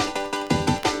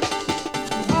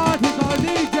 Article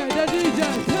DJ, the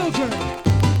DJ Pilgrim.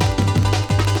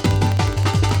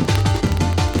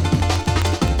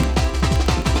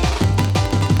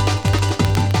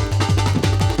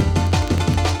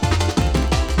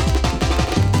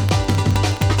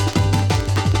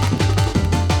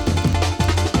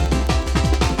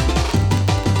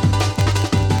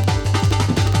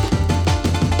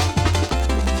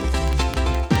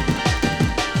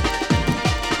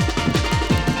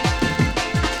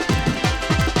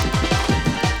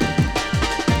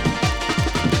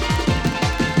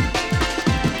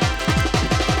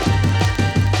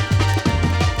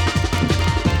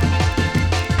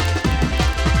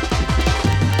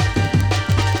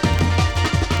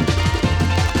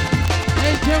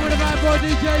 With the bad boy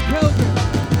DJ Pilgrim.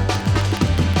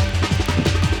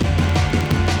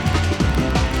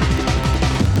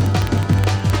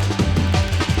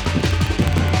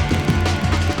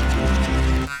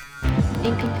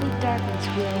 In complete darkness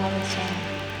we will have a sound.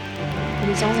 It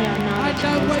is only our knowledge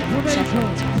I don't wait for that me,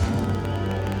 separates us.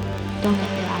 Don't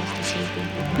let your eyes deceive you.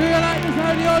 Do you like the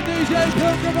sound of your DJ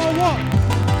Pilgrim or what?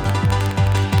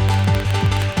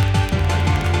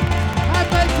 And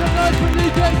make some noise for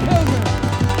DJ Pilgrim.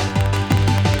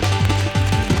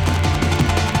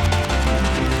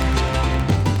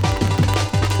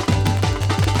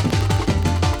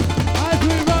 As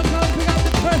we rock on, we got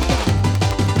the pressure.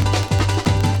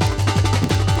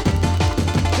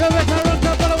 You better rock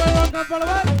on, follow away, rock on, follow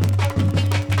away.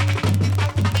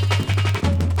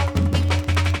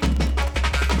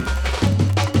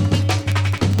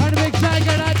 And a big shout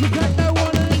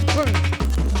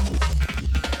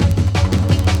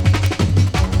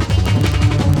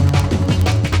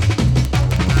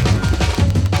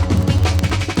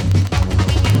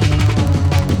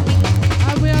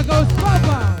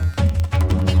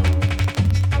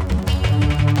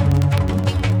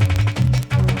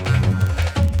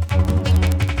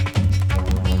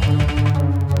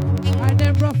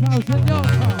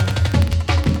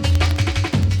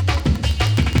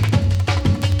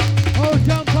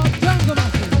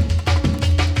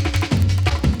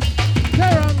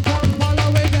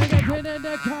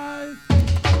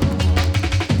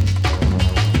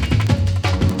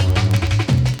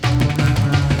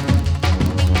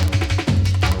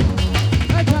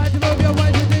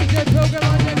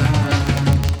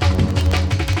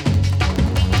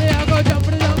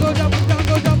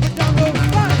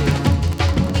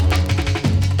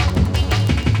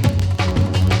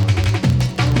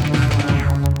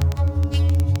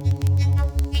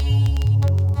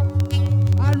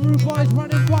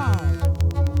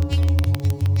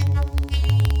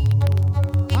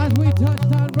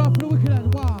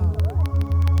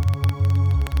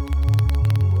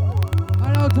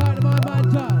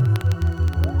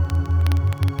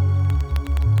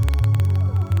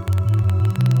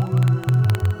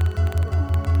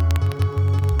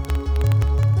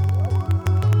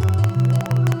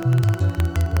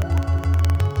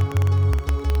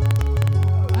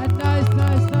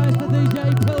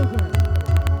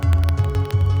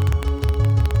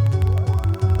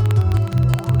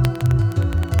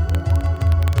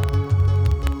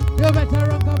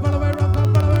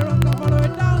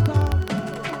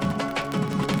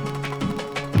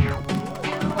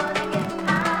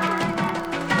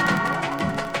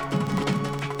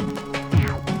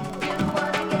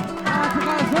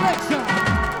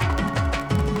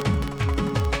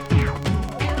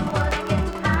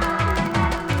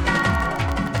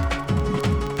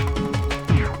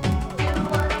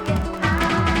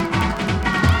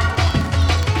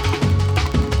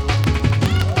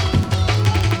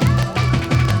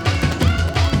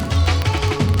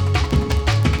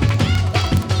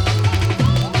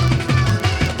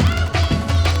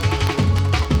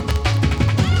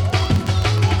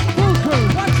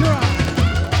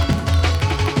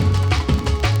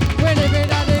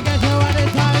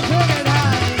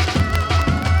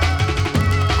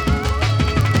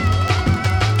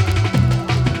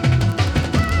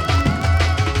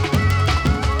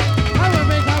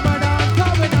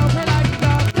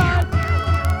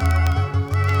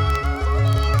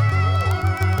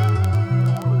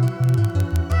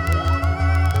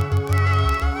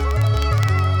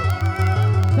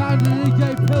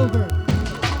DJ Pilgrim.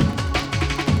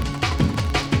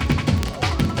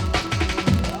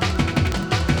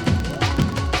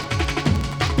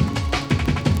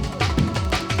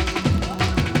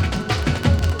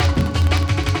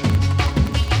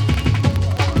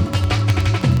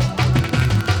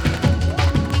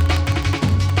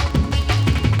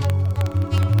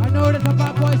 I know there's a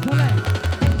bad boy select.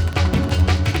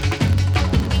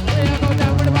 Yeah, go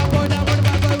down with the bad boy, down with the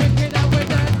bad boy, wicked down with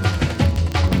that.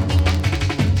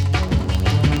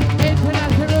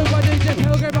 International by DJ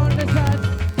Pilgrim on the side.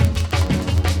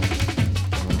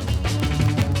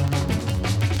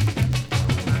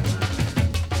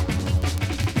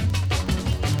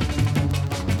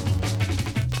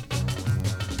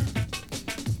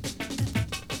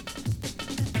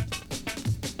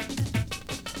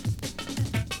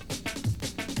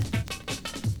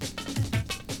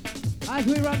 As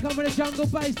we run come with the jungle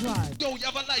bassline. Yo, you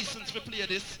have a license to play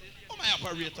this? Oh, my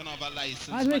operator have a license.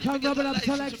 As we Man, come if you rubbing get a up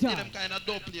license to play selection. them kind of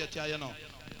dope plate here, you know.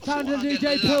 Sound So of I get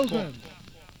DJ the lock Pilgrim. up.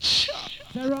 Sure.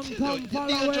 The wrong Tell come you, follow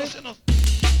you're it. just enough.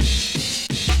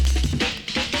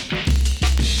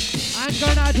 I'm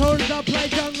gonna hold up play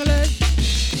junglers.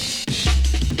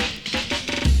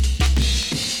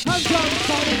 Come jump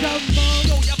for the jump Yo,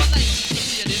 bomb. you have a license to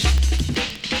play this?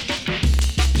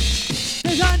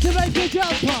 Designed to make you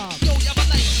jump up. Yo, you have a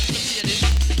license to play this?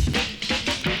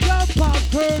 Jump up,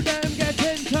 crew them get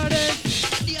into this.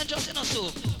 They are just enough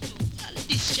so.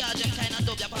 Discharge and kind of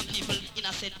dub upon people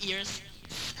innocent ears.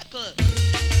 Circle.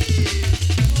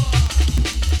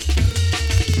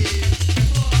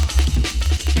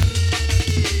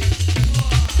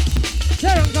 Say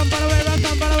run come follow it, run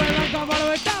come follow it, run come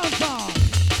follow it, down song.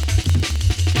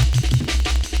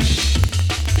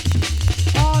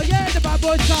 Oh yeah, the bad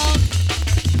boy song.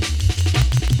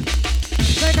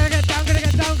 They're gonna get down, gonna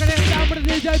get down, gonna get down with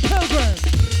the DJ Pilgrim.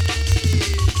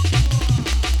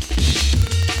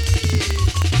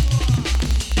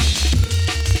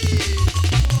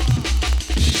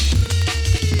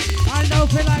 I know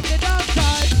feel like the dark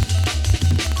side.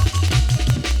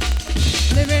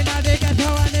 Living at the ghetto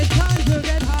and it's time to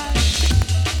get high.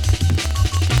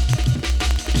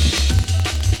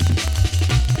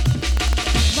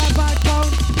 My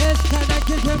backbone is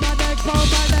connected to my neckbone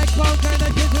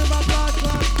connected to my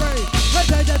bloodstream. Let's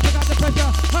say that took out the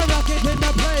pressure, I rock it in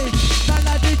the place. Sound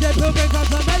like DJ Pilgrim comes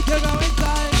to make you go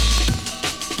inside.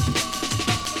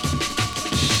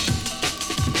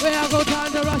 We have got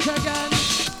time to rush again.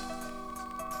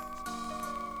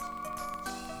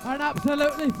 An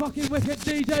absolutely fucking wicked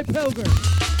DJ Pilgrim.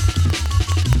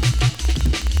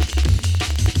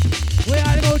 We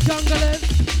had to go jungling.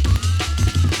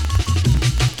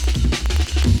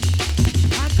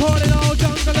 And calling all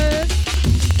jungling.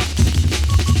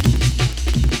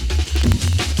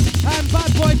 And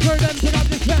bad boy crew them pick up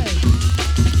the train.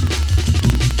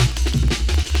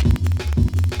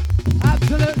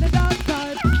 Absolutely dance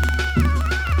time.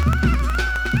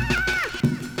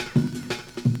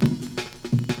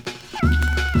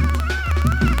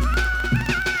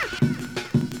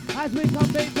 As we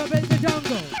come beat for beat the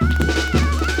jungle.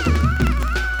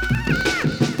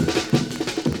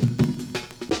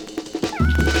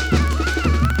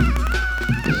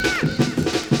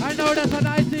 I know that's a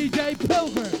nice DJ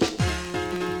Pilgrim.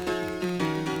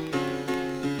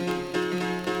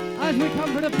 As we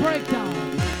come for the breakdown.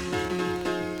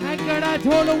 And good night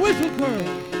to all the whistle crew.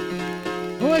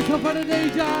 Whistle for the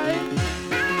DJ.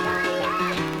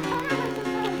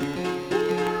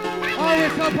 Oh,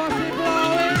 whistle posse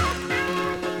blowing.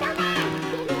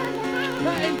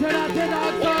 The internet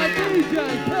outside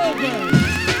DJ Pilgrim.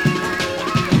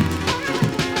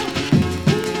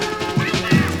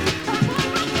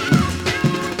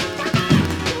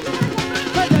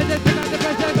 But then they pick up the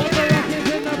pressure, got the rockets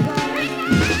in the plane.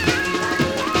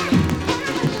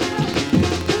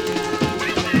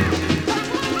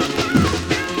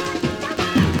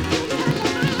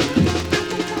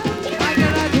 I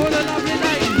get out to the lovely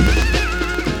ladies.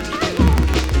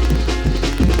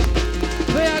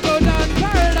 We are go down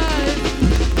paradise.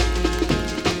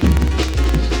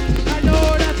 I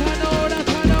know that, I know that,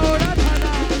 I know that, I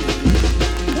know.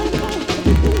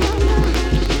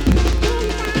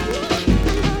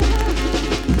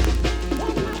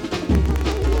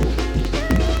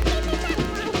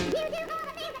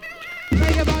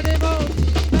 Make your body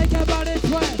move, make your body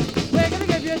sweat. We're gonna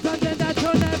give you something that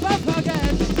you'll never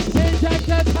forget. Inject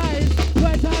the pace,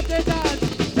 sweat up the dance.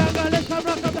 Jungle, let's come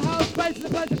rock up the house, space the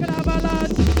place you can have a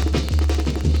lunch.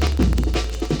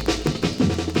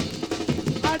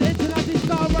 And international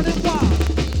star running wild.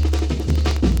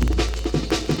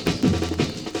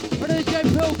 For DJ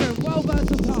Pilgrim, well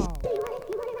versatile.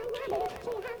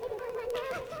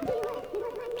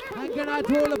 out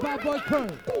to all the bad boy crew.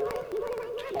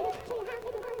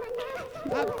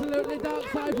 Absolutely dark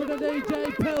side for the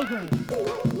DJ Pilgrim.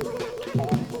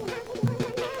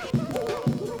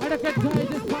 And I can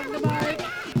Contagious on the mic.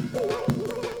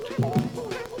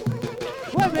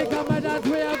 When we come and dance,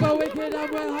 we are go wicked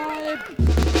and we're hype.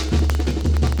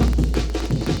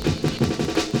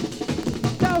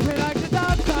 Don't feel like the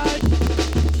dark side.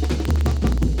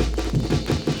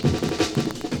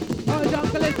 Oh,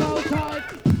 jungle is so tight.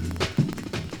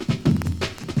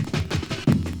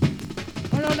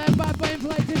 I don't let bad boy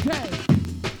inflate his head.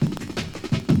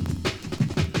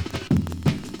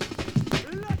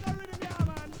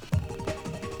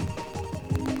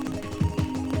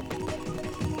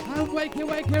 And wakey,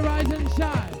 wakey, rise and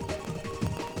shine.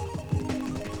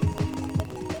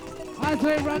 As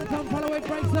we run, come follow it,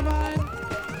 breaks the vine.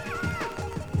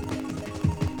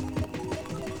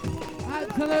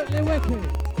 Absolutely wicked.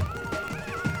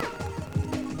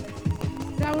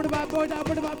 Down with the bad boy,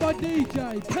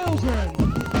 DJ Pilgrim.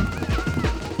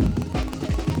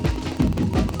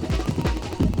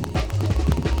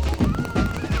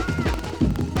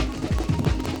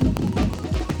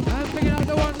 I'm picking up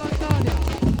the one like Nadia.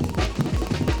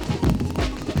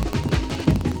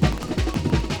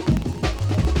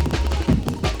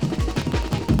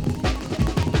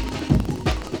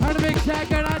 And a big shout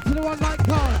going out to the one like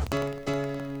Cara.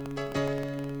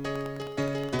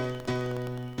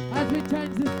 As we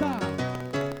change the style.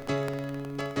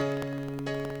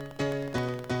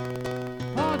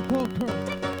 Hardcore crew.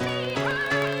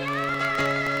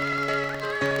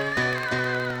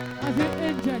 As we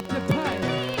inject the pain.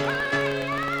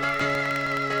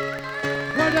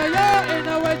 Whether you're in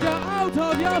or whether you're out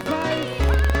of your face.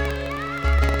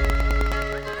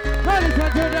 Listen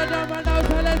to the drum and now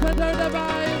say listen to the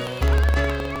bass.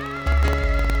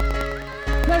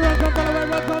 The rock and follow and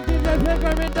rock up DJ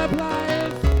Pilgrim in the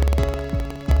place.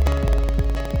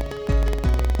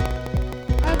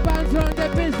 And bands run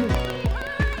get busy.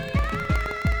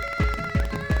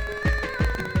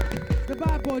 The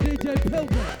bad boy DJ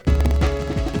Pilgrim.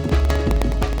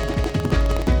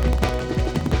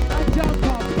 And jump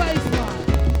up, bassline.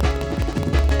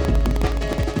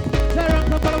 The rock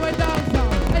and follow and down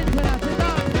sound. International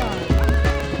dance sound.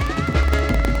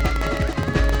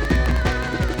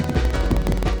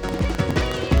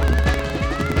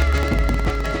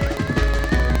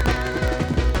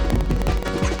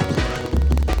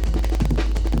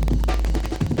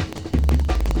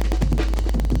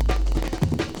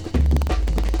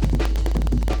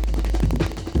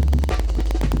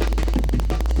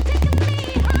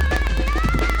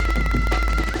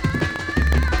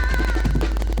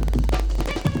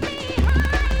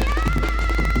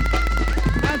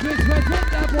 As we sweat it,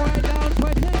 that boy down,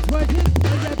 sweat it.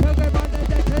 And the Pilgrim on the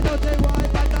deck, they know they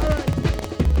wide and alright.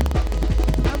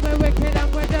 And we're wicked and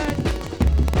we're dead.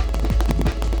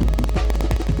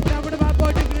 Down with the bad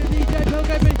boy, digging the DJ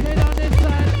Pilgrim, big kid on this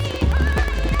side.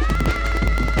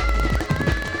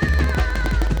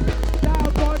 Down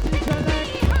boy, disconnect.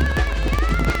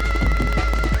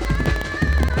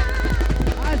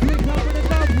 As we come with the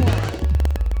dub one.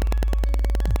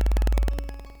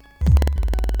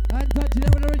 And touching it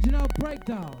with original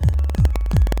breakdown.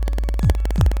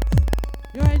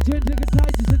 You're entering the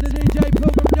Contagious of the DJ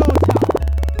Pilgrim Northtown.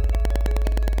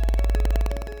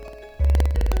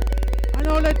 And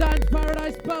all the Dance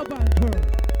Paradise Spellbound crew.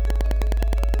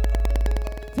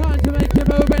 Time to make you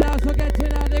move it out, so get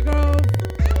in out the groove.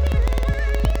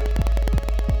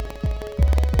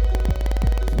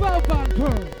 Spellbound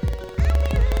crew.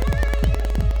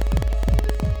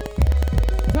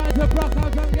 Time to rock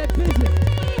out and get busy.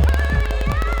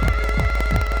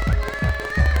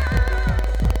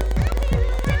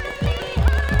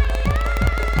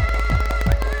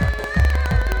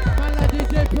 Man like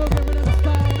DJ Pilgrim with them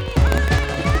style.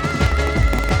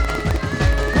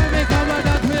 When we come and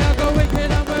dance, we are go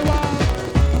wicked and we wild.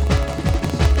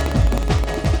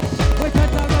 We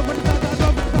touch down, up with the top,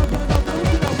 up with the top, up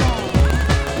with the wall.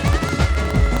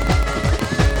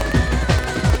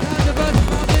 Now the verse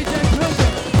of DJ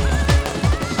Pilgrim.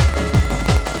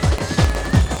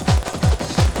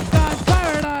 Dance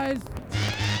Paradise.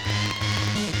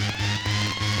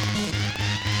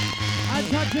 And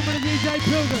touching with the DJ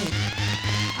Pilgrim.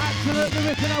 Absolutely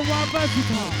wicked and wild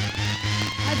versatile.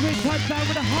 As we touch down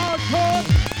with the hardcore.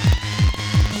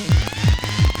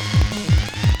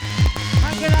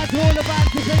 And get out to all the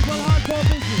bands to people hardcore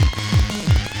business.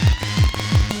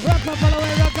 Rock up all the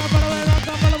way, rock up all the way, rock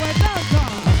up all the way, down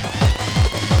time.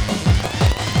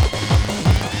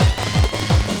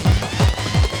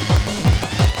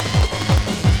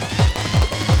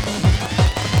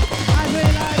 As we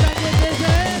live and get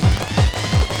busy.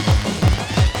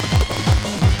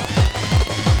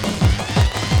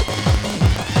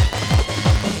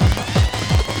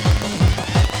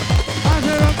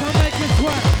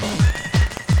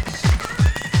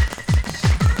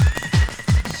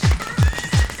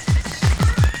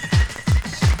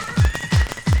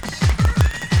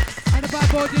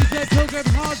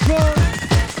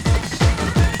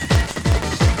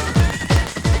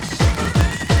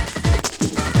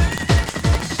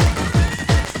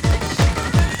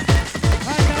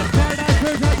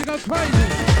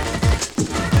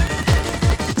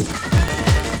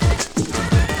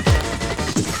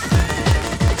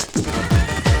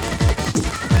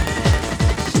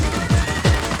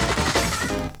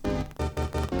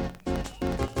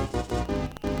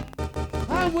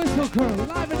 Crew,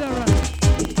 live and direct.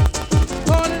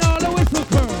 Calling all the Whistle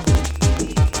Crew.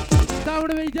 Down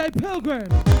with the DJ Pilgrim.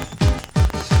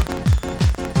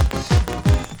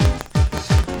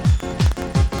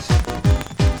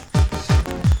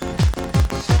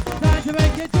 Time to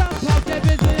make it jump up, get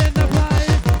busy in the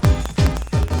place.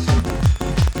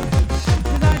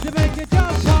 Time to make it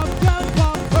jump up,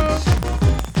 crew.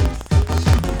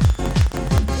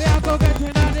 We are go get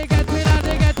in on it,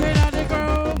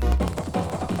 groove.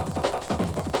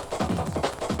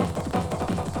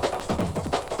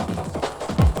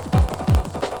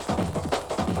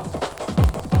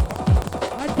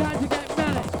 Time to get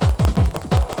melly.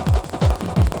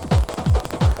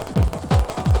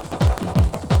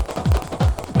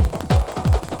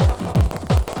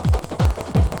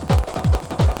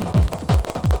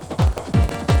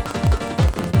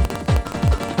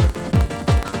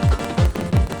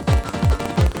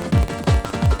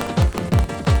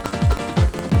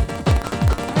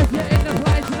 If you're in the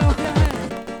place and off your head.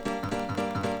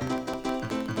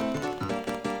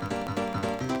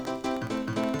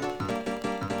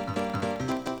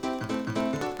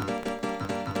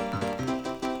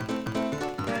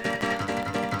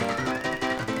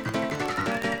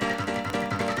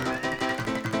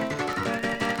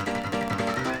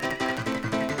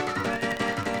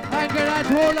 And good night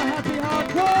to all the happy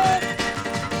hardcore.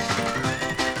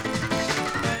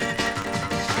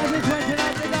 As it's went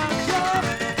out the dance floor.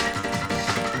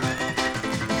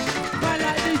 Man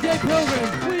like DJ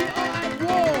Pilgrim, we are at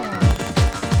war.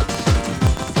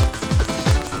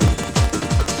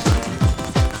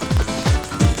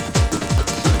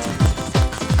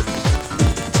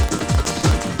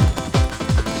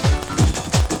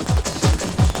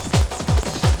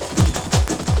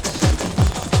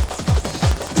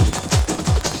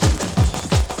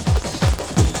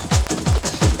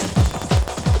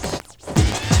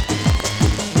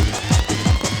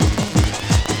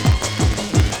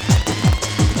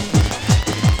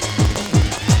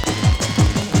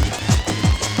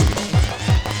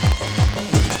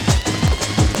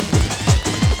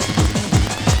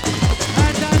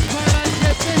 And that's where I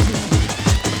get busy.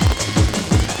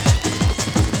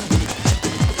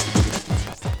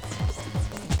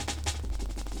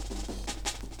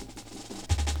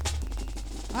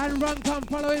 And run come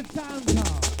follow him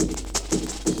downtown.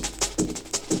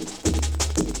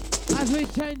 As we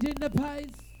change in the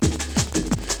pace.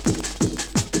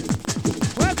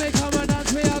 When we come and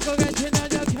dance, we are go getting on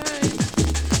your case.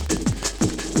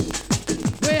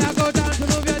 We are go down to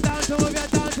move your down to move your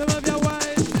down to move your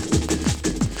waist.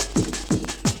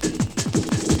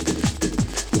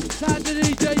 Time to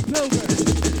DJ Pilgrim.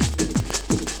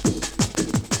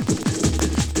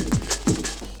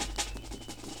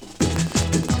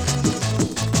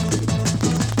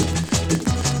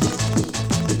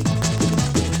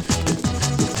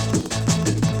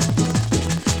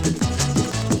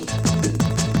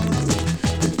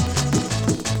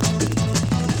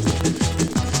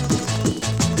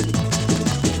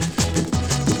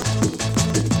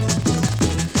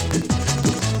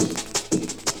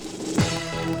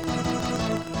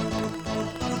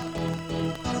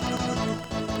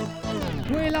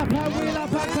 Wheel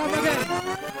up and come again.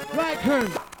 Right, crew.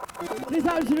 This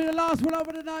happens to be the last one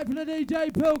over the night for the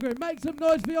DJ Pilgrim. Make some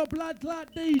noise for your blood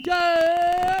clot DJ.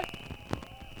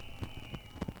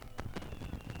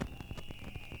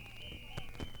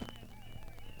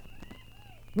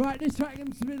 Right, this track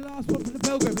happens to be the last one for the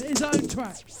Pilgrim. His own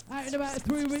track. Out in about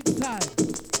 3 weeks' time.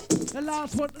 The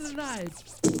last one of the night.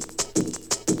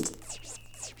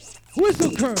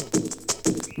 Whistle Crew.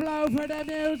 Blow for the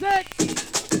music.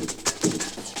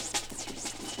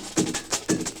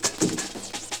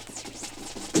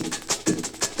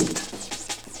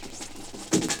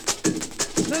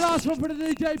 The last one for the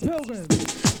DJ Pilgrim.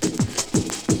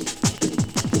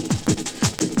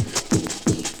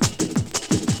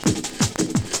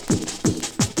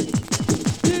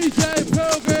 DJ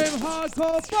Pilgrim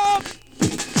Hardcore Funk.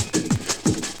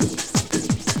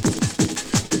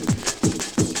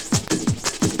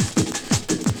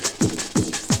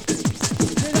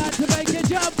 We like to make it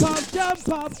jump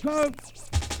up, crew.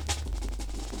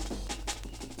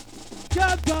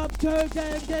 Jump up to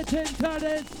them, get into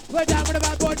this. We're down with the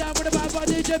bad boy,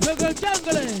 DJ Pilgrim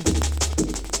jungling.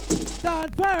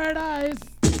 Dance paradise.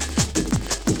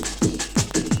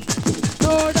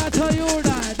 No, that's how you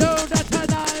die. No, that's how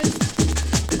nice.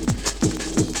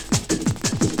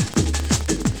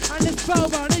 And it's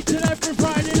spellbound each and every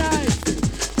Friday night.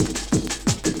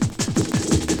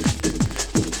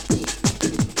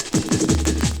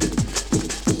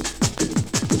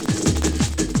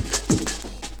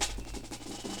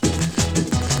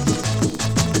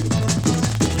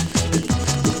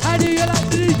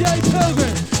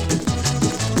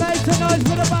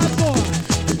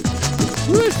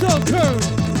 Whistle crew.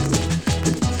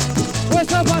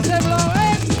 Whistle for Simlo,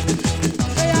 eh?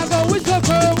 We have a whistle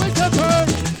crew, whistle crew.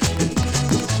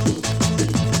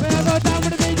 We have a down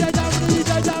with the DJ, down with the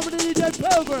DJ, down with the DJ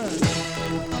Pilgrim.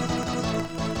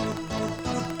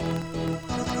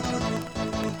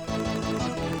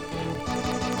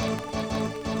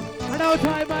 And I'll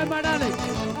try my man Alex.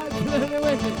 Absolutely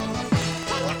wicked.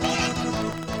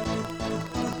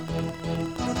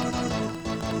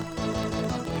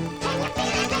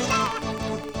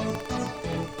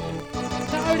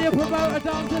 Only a promoter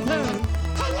down to two.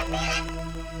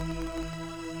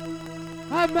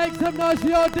 And make some noise for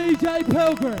your DJ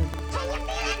Pilgrim.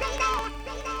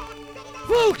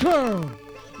 Full crew.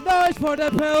 Noise for the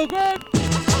Pilgrim.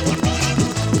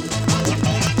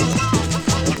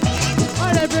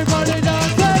 And everybody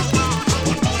dancing.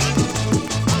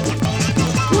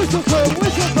 Whistle crew,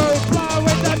 fly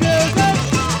with the music.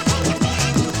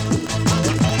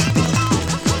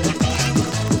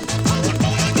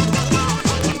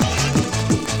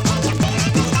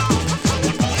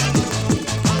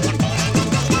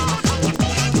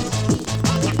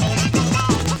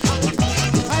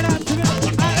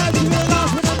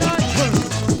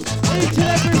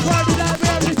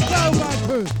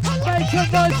 Some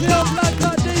noise for your blood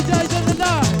clot DJs in the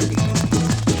night.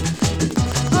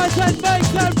 I said make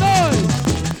some noise.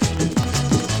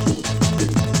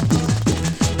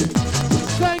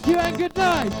 Thank you and good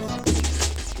night.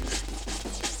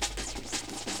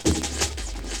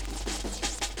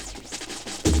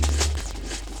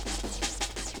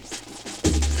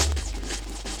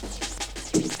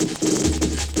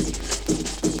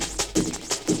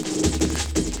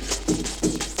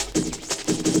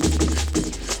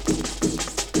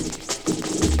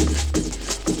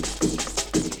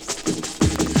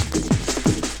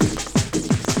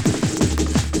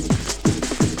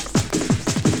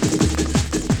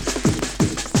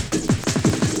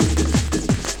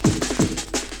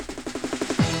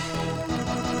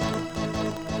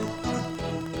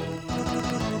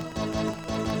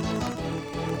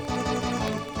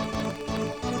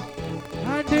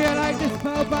 Do you like this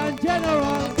Spellbound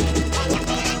General?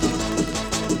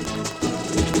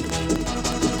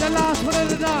 The last one of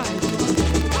the night.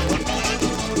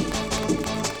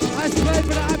 I played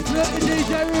for the absolute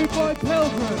DJ Rude Boy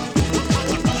Pilgrim.